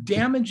more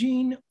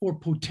damaging or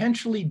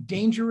potentially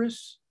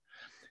dangerous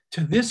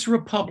to this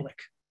republic,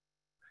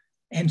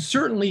 and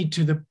certainly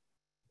to the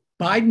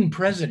Biden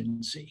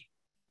presidency,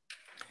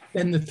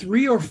 than the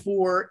 3 or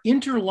 4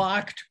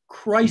 interlocked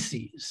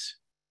crises,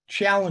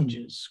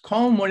 challenges,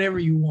 call them whatever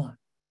you want,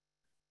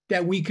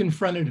 that we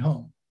confront at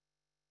home.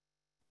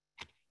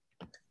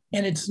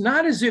 And it's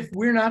not as if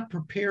we're not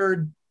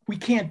prepared. We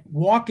can't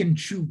walk and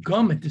chew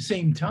gum at the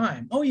same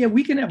time. Oh yeah,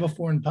 we can have a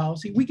foreign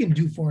policy. We can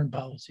do foreign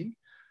policy.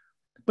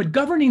 But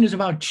governing is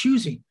about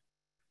choosing.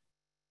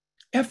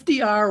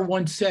 FDR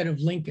once said of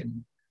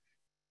Lincoln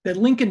that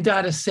Lincoln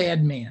died a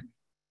sad man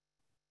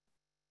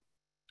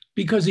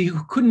because he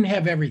couldn't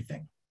have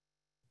everything.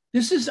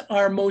 This is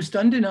our most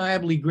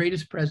undeniably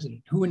greatest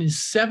president, who in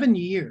his 7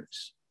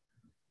 years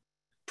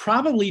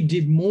probably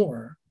did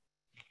more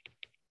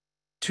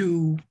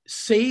to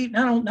save,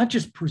 not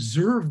just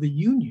preserve the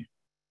Union,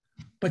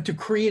 but to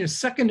create a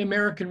second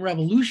American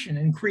Revolution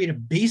and create a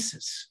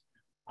basis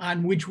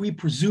on which we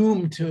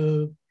presume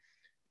to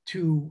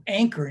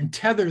anchor and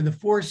tether the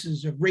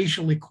forces of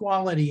racial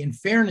equality and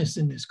fairness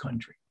in this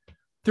country.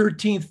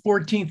 13th,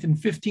 14th, and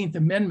 15th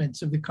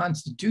Amendments of the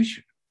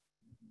Constitution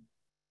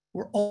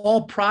were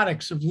all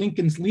products of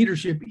Lincoln's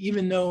leadership,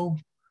 even though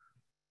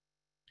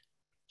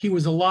he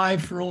was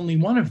alive for only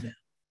one of them.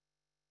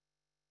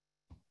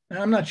 And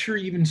I'm not sure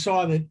he even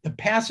saw the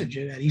passage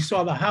of that. He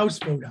saw the House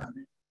vote on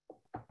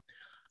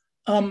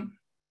it.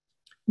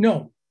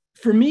 No,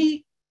 for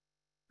me,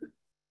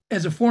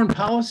 as a foreign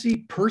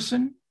policy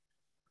person,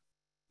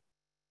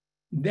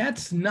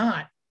 that's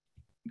not,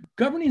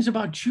 governing is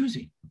about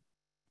choosing.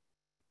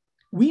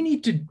 We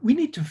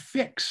need to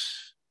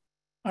fix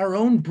our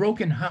own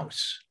broken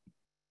house,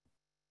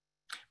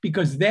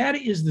 because that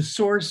is the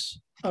source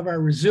of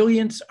our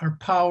resilience, our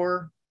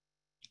power,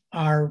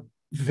 our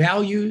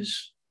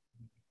values,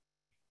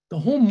 the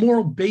whole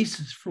moral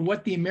basis for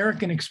what the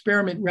American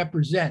experiment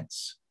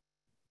represents,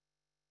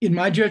 in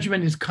my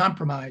judgment, is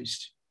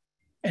compromised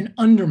and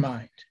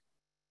undermined.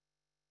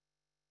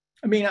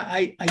 I mean,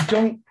 I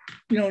don't,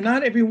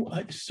 not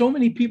everyone, so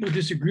many people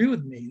disagree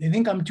with me. They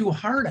think I'm too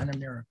hard on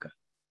America.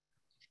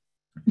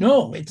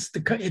 No, it's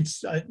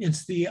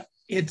the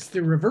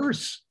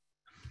reverse.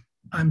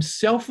 I'm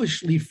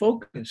selfishly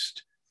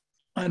focused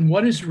on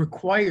what is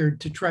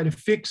required to try to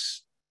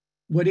fix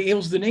what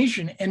ails the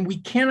nation. And we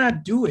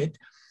cannot do it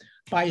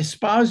by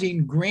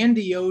espousing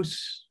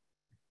grandiose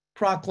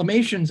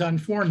proclamations on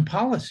foreign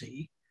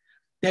policy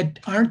that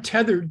aren't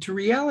tethered to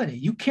reality.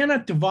 You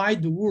cannot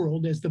divide the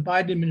world, as the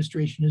Biden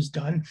administration has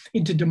done,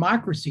 into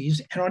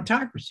democracies and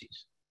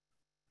autocracies.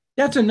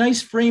 That's a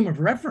nice frame of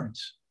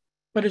reference,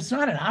 but it's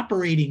not an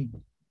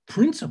operating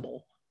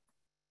principle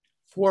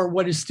for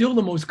what is still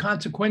the most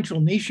consequential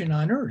nation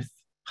on earth.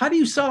 How do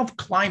you solve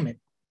climate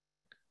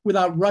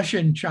without Russia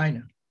and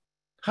China?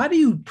 How do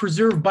you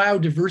preserve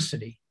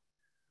biodiversity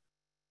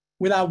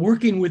without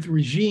working with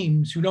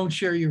regimes who don't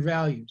share your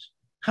values?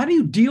 How do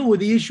you deal with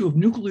the issue of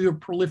nuclear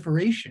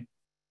proliferation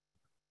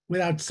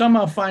without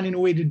somehow finding a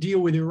way to deal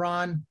with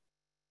Iran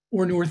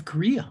or North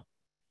Korea?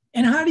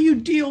 And how do you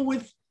deal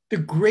with the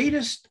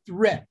greatest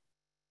threat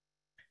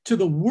to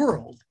the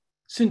world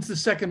since the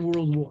Second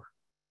World War?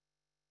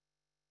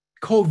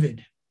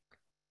 COVID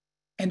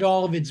and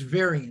all of its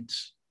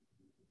variants.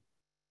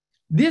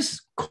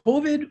 This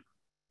COVID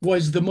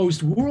was the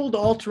most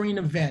world-altering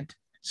event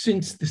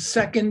since the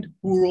Second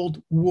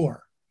World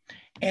War.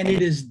 And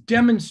it has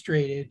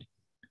demonstrated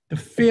the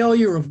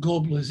failure of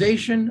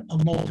globalization,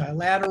 of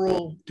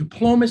multilateral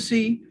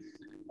diplomacy,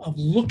 of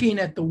looking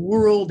at the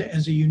world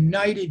as a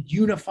united,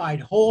 unified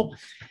whole.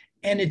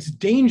 And it's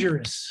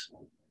dangerous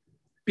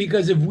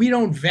because if we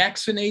don't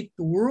vaccinate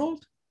the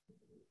world,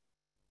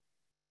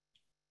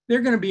 there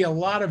are going to be a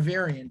lot of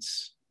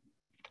variants.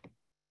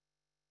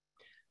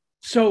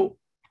 So,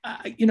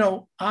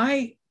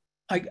 I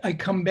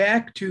come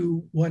back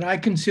to what I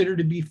consider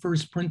to be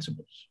first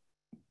principles.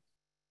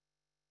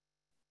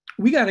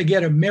 We got to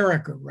get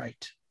America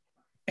right.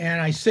 And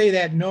I say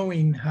that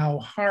knowing how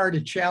hard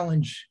a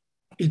challenge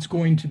it's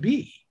going to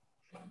be.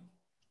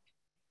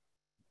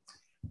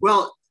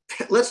 Well,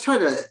 let's try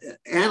to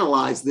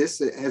analyze this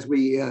as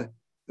we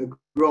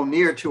grow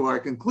near to our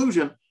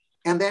conclusion.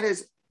 And that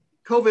is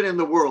COVID in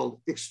the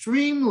world,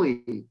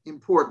 extremely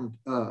important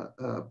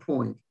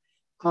point.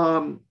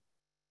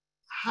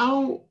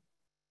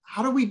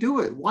 How do we do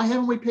it? Why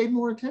haven't we paid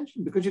more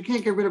attention? Because you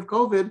can't get rid of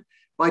COVID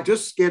by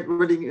just getting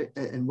rid of it,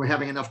 and we're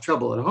having enough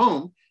trouble at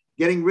home,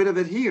 getting rid of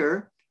it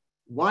here.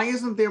 Why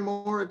isn't there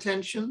more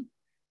attention?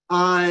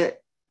 And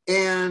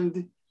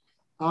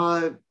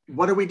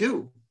what do we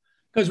do?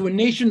 Because when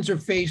nations are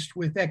faced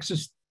with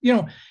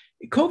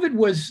COVID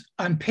was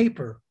on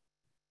paper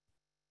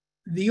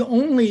the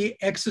only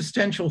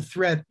existential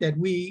threat that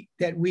we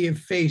have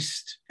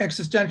faced,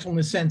 existential in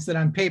the sense that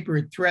on paper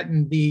it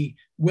threatened the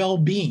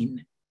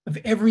well-being of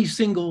every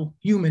single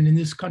human in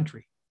this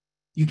country.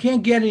 You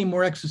can't get any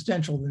more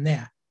existential than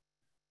that.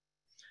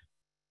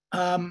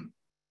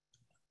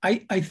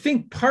 I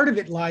think part of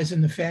it lies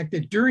in the fact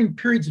that during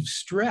periods of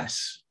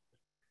stress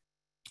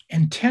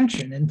and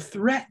tension and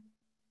threat,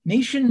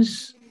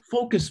 nations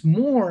focus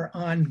more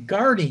on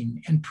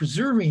guarding and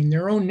preserving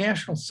their own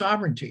national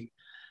sovereignty,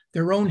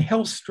 their own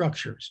health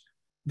structures,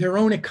 their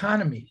own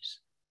economies.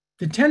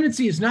 The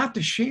tendency is not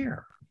to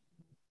share.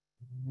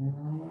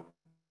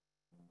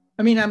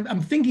 I mean,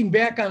 I'm thinking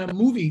back on a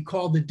movie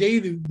called The Day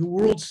the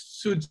World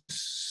Stood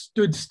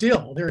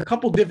Still. There are a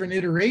couple different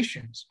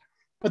iterations,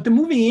 but the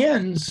movie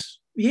ends,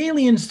 the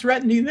aliens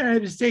threaten the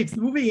United States.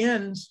 The movie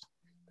ends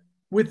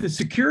with the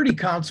Security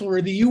Council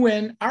or the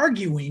UN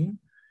arguing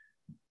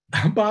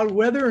about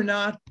whether or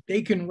not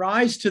they can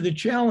rise to the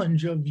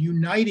challenge of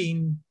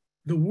uniting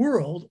the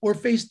world or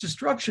face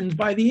destruction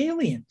by the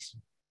aliens.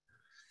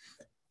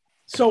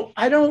 So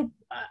as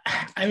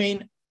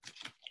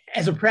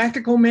a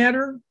practical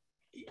matter,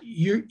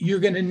 you're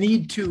going to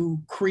need to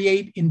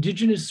create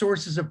indigenous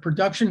sources of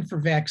production for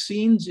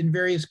vaccines in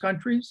various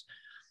countries.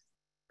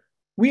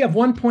 We have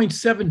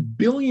 1.7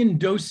 billion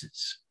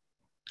doses.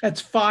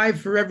 That's 5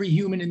 for every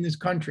human in this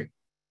country.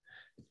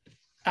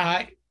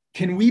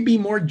 Can we be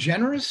more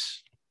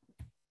generous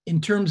in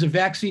terms of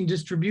vaccine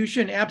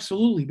distribution?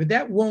 Absolutely, but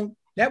that won't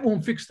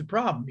fix the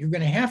problem. You're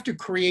going to have to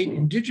create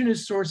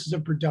indigenous sources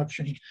of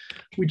production,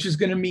 which is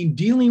going to mean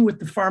dealing with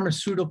the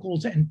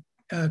pharmaceuticals and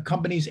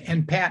companies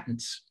and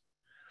patents.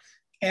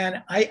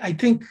 And I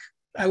think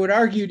I would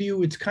argue to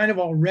you it's kind of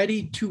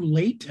already too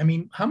late. I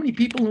mean, how many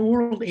people in the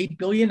world? 8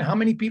 billion. How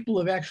many people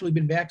have actually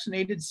been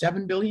vaccinated?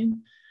 7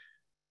 billion?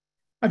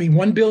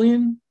 1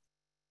 billion?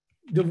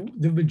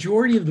 The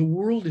majority of the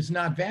world is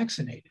not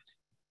vaccinated.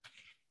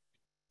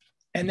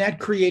 And that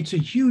creates a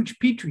huge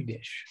petri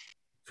dish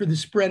for the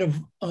spread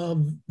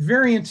of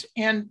variants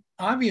and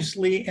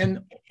obviously, and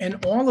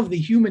all of the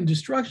human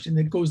destruction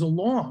that goes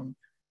along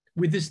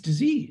with this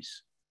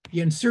disease.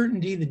 The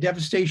uncertainty, the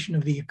devastation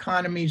of the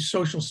economy,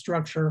 social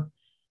structure,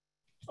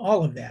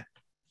 all of that.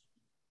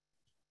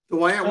 So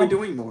why aren't we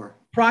doing more?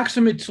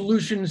 Proximate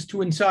solutions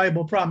to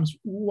insoluble problems.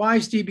 Why,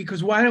 Steve?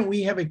 Because why don't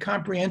we have a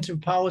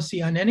comprehensive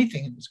policy on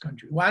anything in this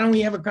country? Why don't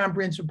we have a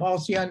comprehensive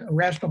policy a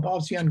rational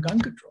policy on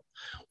gun control?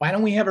 Why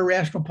don't we have a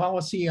rational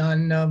policy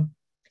on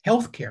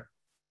healthcare?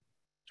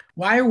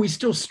 Why are we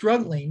still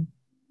struggling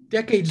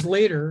decades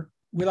later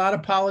without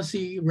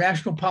a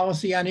rational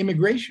policy on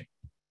immigration?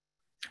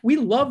 We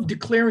love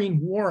declaring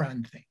war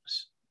on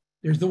things.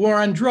 There's the war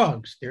on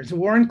drugs. There's the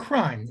war on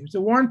crime. There's the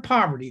war on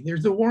poverty.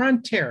 There's the war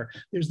on terror.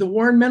 There's the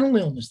war on mental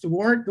illness, the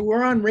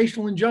war on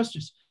racial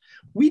injustice.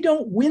 We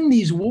don't win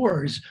these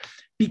wars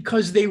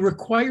because they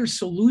require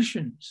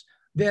solutions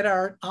that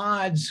are at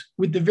odds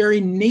with the very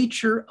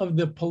nature of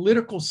the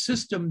political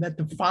system that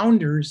the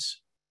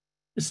founders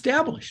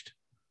established.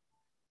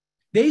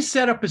 They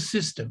set up a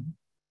system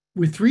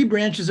with 3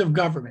 branches of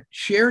government,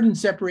 shared and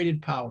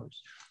separated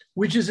powers,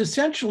 which is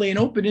essentially an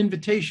open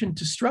invitation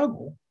to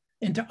struggle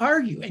and to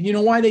argue. And you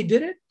know why they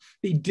did it?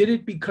 They did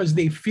it because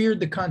they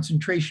feared the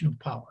concentration of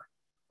power,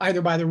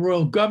 either by the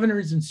royal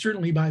governors and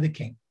certainly by the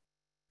king.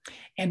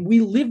 And we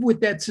live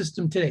with that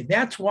system today.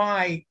 That's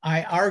why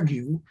I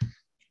argue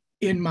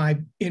in my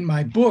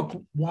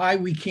book why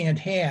we can't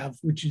have,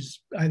 which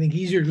is, I think,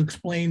 easier to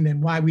explain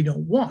than why we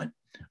don't want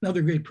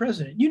another great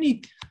president. You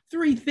need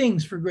 3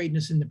 things for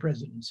greatness in the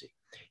presidency.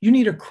 You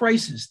need a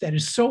crisis that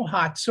is so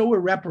hot, so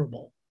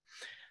irreparable,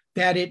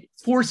 that it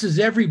forces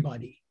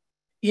everybody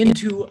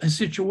into a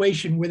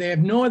situation where they have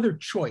no other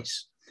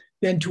choice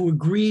than to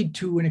agree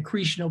to an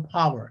accretion of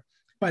power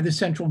by the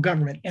central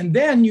government. And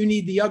then you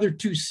need the other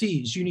two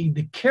C's. You need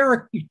the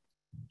character,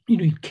 you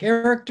need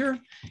character,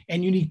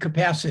 and you need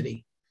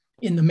capacity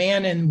in the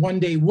man and one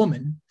day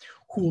woman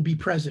who will be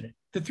president.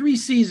 The three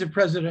C's of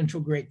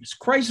presidential greatness.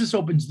 Crisis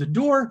opens the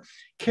door.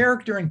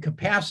 Character and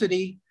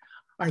capacity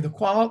are the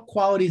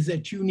qualities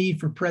that you need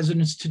for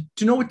presidents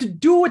to know what to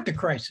do with the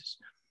crisis.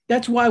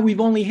 That's why we've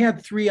only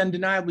had three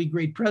undeniably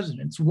great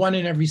presidents, one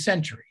in every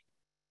century.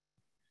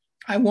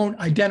 I won't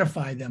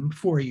identify them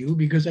for you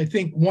because I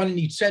think one in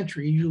each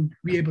century, you'll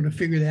be able to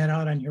figure that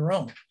out on your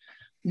own.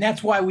 And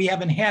that's why we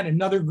haven't had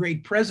another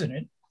great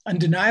president,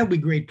 undeniably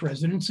great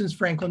president, since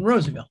Franklin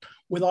Roosevelt,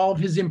 with all of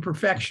his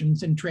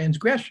imperfections and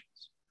transgressions.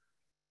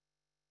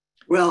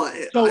 Well,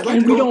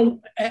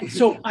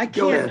 I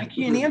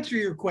can't answer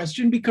your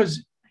question,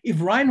 because if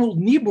Reinhold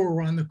Niebuhr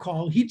were on the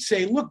call, he'd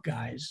say, look,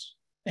 guys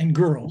and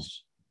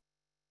girls,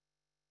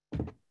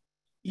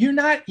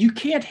 you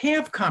can't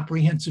have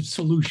comprehensive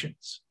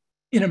solutions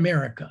in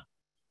America.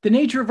 The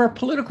nature of our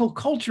political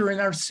culture and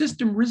our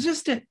system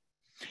resist it.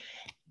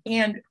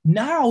 And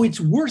now it's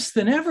worse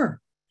than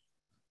ever,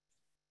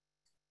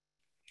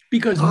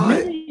 because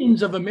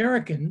millions of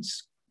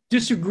Americans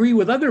disagree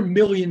with other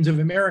millions of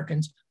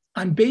Americans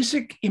on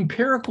basic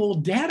empirical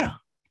data.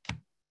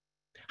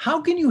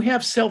 How can you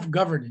have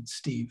self-governance,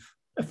 Steve,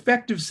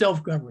 effective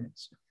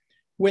self-governance,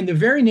 when the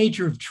very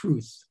nature of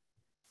truth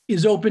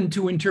is open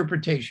to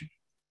interpretation?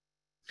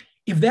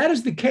 If that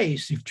is the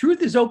case, if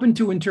truth is open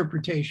to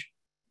interpretation,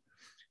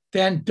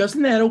 then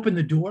doesn't that open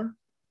the door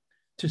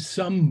to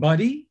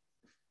somebody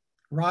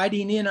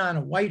riding in on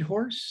a white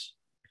horse,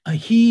 a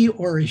he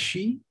or a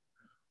she,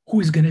 who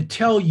is going to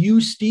tell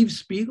you, Steve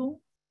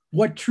Spiegel,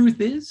 what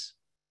truth is?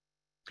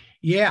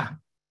 Yeah,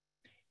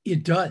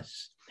 it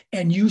does.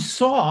 And you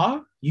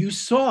saw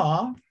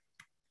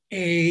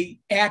a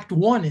act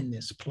one in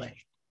this play.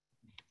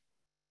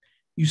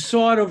 You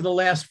saw it over the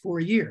last 4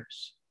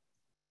 years.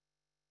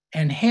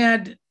 And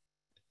had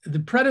the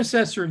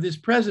predecessor of this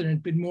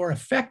president been more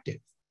effective,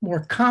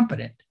 more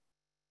competent,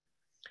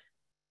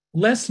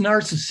 less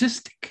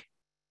narcissistic,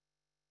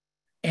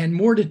 and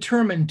more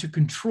determined to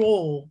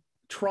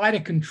try to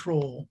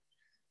control,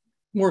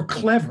 more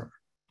clever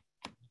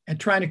at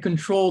trying to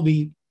control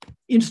the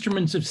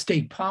instruments of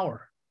state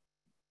power,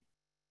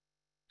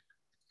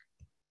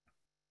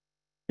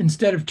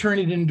 instead of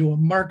turning it into a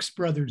Marx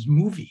Brothers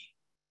movie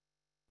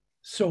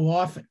so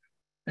often.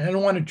 And I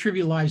don't want to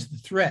trivialize the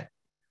threat.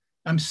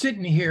 I'm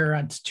sitting here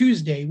on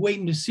Tuesday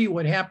waiting to see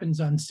what happens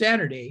on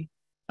Saturday,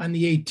 on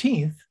the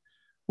 18th,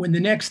 when the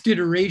next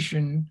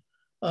iteration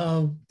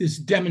of this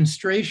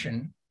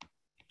demonstration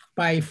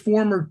by a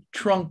former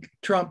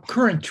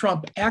current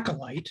Trump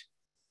acolyte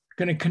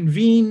going to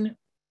convene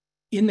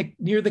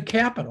near the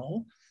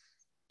Capitol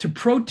to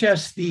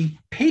protest the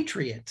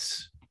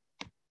patriots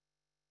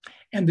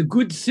and the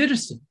good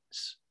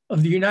citizens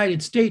of the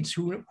United States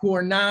who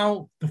are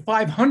now, the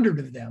 500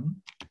 of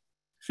them,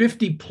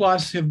 50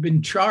 plus have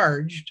been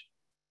charged,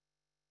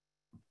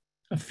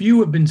 a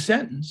few have been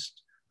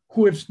sentenced,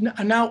 who are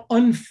now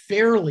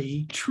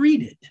unfairly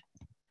treated.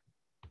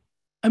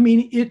 I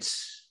mean,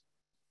 it's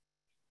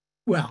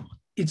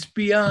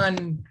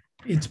beyond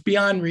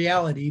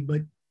reality,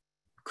 but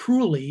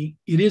cruelly,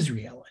 it is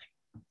reality.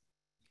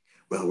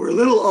 Well, we're a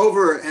little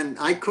over, and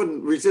I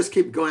couldn't resist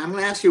keep going. I'm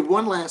going to ask you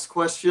one last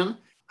question.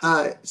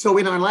 So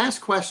in our last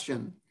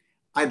question,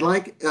 I'd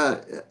like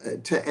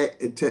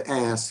to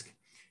ask,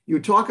 you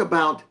talk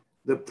about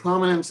the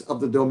prominence of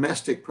the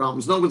domestic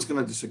problems. No one's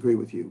going to disagree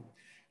with you.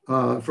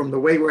 From the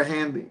way we're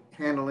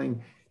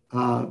handling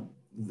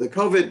the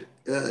COVID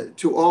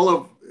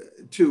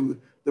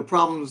to the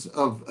problems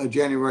of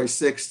January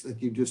 6th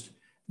that you just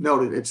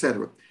noted, et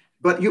cetera.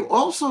 But you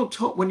also,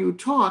 when you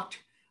talked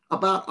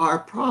about our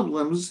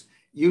problems,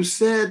 you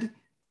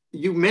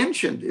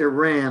mentioned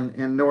Iran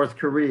and North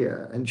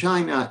Korea and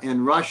China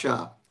and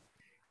Russia.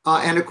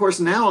 And of course,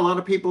 now a lot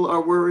of people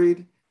are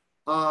worried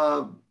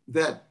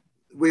that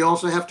we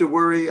also have to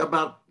worry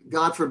about,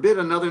 God forbid,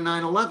 another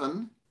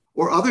 9/11,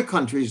 or other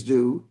countries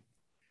do.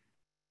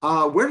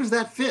 Where does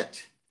that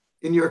fit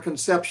in your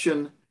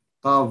conception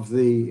of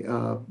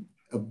the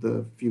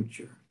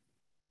future?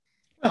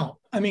 Well,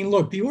 I mean,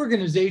 look, the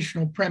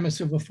organizational premise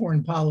of a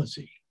foreign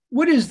policy.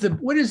 What is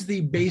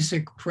the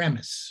basic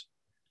premise,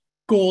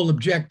 goal,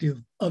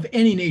 objective of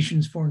any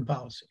nation's foreign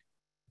policy?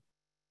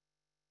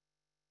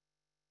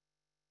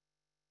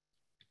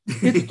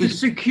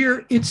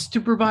 It's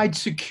to provide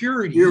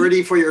security.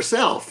 Security for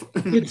yourself.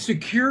 It's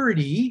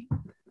security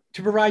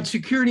to provide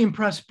security and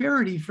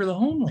prosperity for the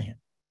homeland.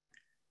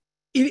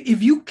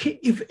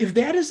 If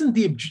that isn't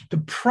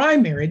the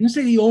primary, I didn't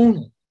say the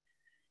only,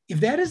 if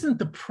that isn't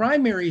the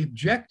primary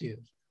objective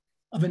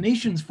of a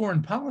nation's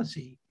foreign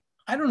policy,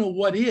 I don't know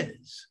what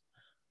is.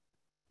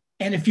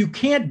 And if you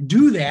can't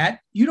do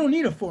that, you don't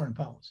need a foreign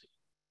policy.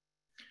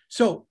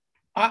 So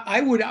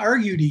I would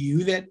argue to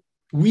you that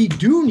we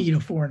do need a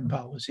foreign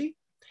policy,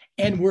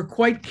 and we're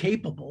quite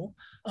capable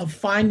of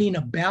finding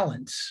a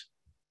balance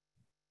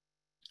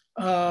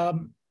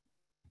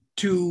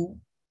to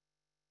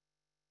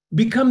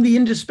become the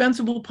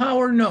indispensable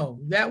power? No,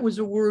 that was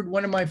a word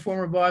one of my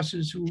former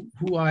bosses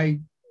who I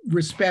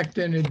respect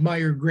and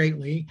admire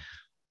greatly.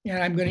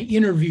 And I'm going to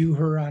interview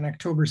her on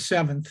October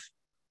 7th,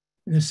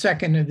 in the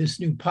second of this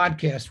new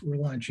podcast we're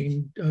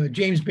launching.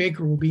 James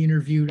Baker will be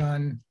interviewed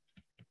on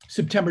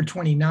September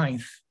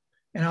 29th.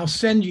 And I'll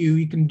send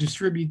you can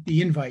distribute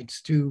the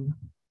invites to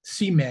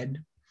CMED.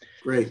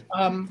 Great,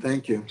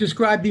 thank you.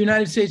 Describe the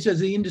United States as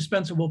the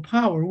indispensable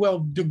power. Well,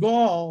 de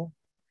Gaulle,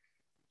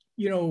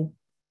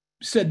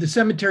 said the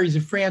cemeteries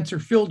of France are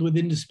filled with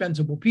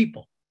indispensable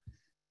people.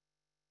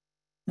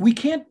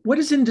 What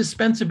does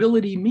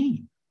indispensability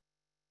mean?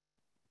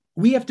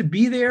 We have to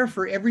be there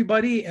for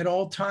everybody at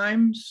all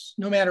times,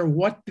 no matter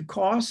what the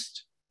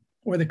cost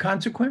or the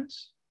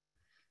consequence?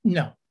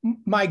 No.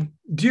 My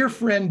dear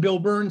friend, Bill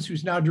Burns,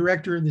 who's now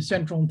director of the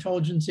Central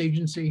Intelligence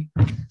Agency,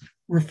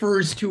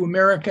 refers to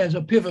America as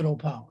a pivotal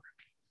power.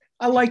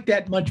 I like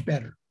that much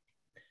better.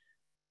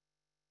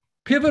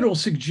 Pivotal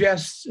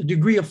suggests a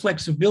degree of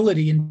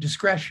flexibility and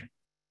discretion.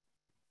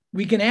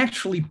 We can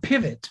actually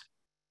pivot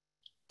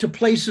to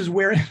places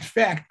where, in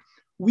fact,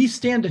 we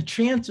stand a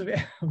chance of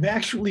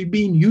actually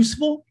being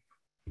useful,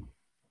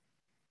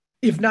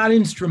 if not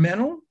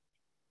instrumental,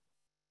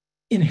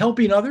 in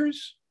helping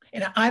others.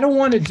 And I don't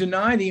want to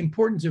deny the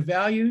importance of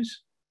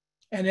values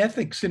and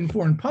ethics in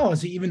foreign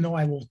policy, even though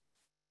I will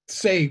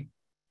say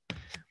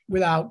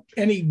without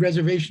any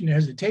reservation or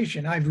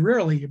hesitation, I've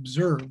rarely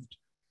observed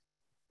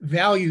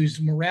values,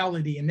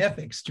 morality, and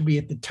ethics to be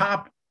at the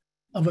top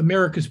of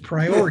America's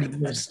priority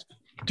list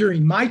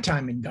during my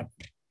time in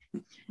government.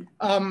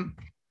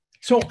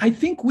 So I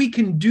think we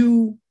can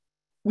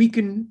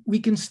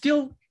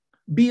still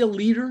be a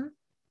leader.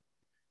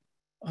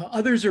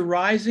 Others are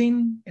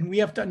rising, and we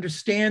have to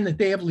understand that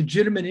they have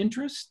legitimate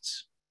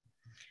interests.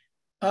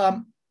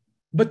 But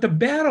the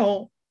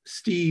battle,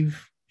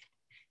 Steve,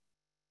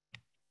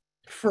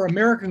 for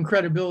American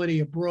credibility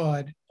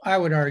abroad, I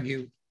would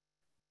argue,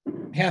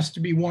 has to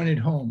be won at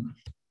home.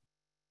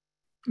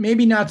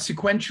 Maybe not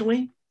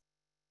sequentially.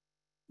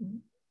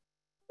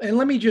 And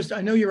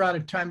I know you're out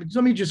of time, but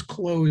let me just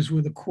close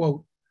with a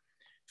quote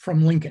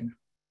from Lincoln.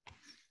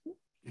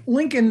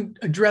 Lincoln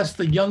addressed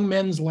the Young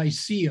Men's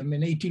Lyceum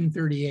in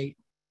 1838.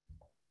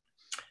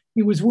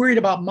 He was worried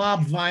about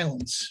mob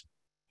violence.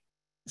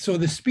 So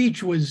the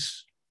speech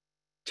was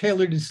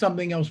tailored to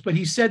something else, but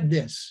he said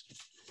this,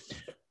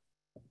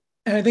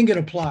 and I think it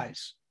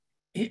applies.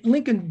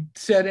 Lincoln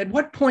said, "At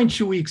what point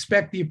shall we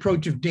expect the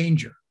approach of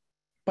danger?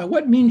 By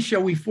what means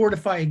shall we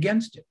fortify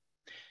against it?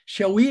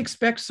 Shall we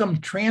expect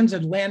some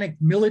transatlantic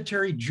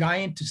military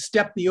giant to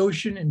step the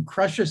ocean and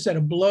crush us at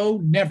a blow?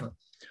 Never.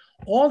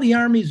 All the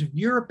armies of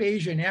Europe,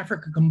 Asia, and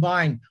Africa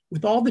combined,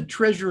 with all the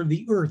treasure of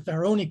the earth,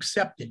 our own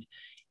excepted,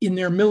 in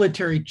their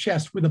military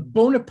chest, with a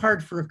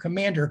Bonaparte for a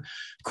commander,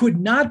 could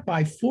not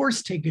by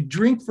force take a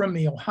drink from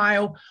the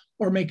Ohio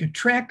or make a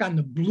track on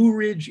the Blue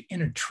Ridge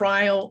in a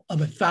trial of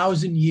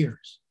 1,000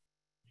 years.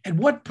 At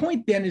what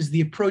point then is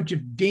the approach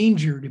of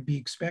danger to be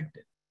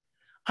expected?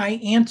 I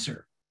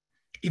answer,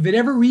 if it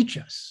ever reach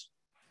us,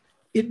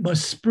 it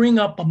must spring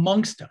up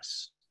amongst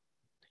us.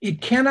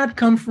 It cannot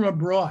come from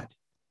abroad.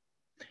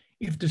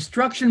 If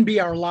destruction be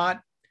our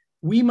lot,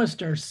 we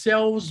must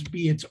ourselves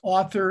be its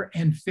author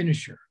and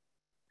finisher.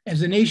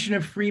 As a nation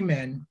of free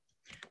men,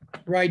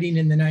 writing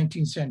in the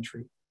 19th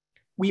century,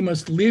 we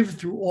must live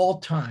through all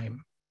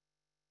time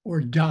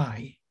or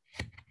die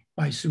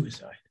by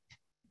suicide.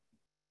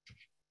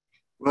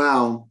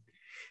 Wow.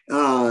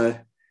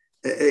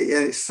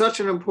 Such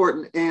an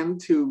important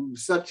end to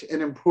such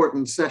an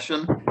important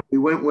session. We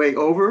went way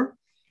over,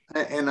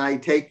 and I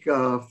take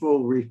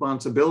full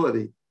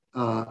responsibility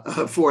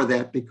for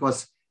that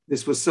because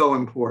this was so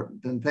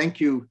important. And thank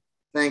you,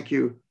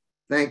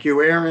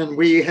 Aaron.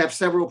 We have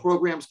several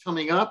programs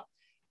coming up,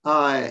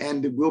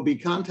 and we'll be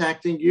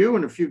contacting you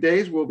in a few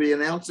days. We'll be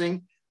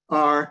announcing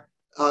our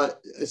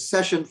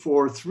session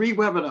for 3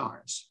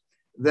 webinars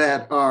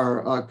that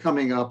are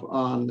coming up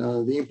on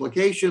the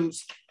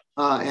implications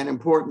and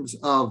importance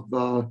of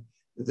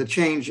the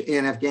change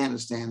in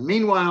Afghanistan.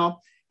 Meanwhile,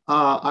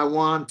 I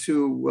want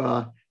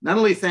to not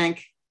only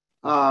thank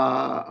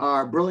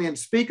our brilliant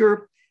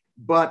speaker,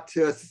 but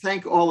to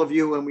thank all of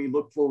you, and we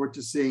look forward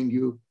to seeing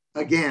you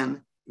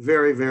again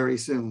very, very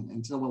soon.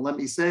 Until then, let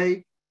me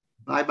say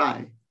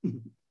bye-bye.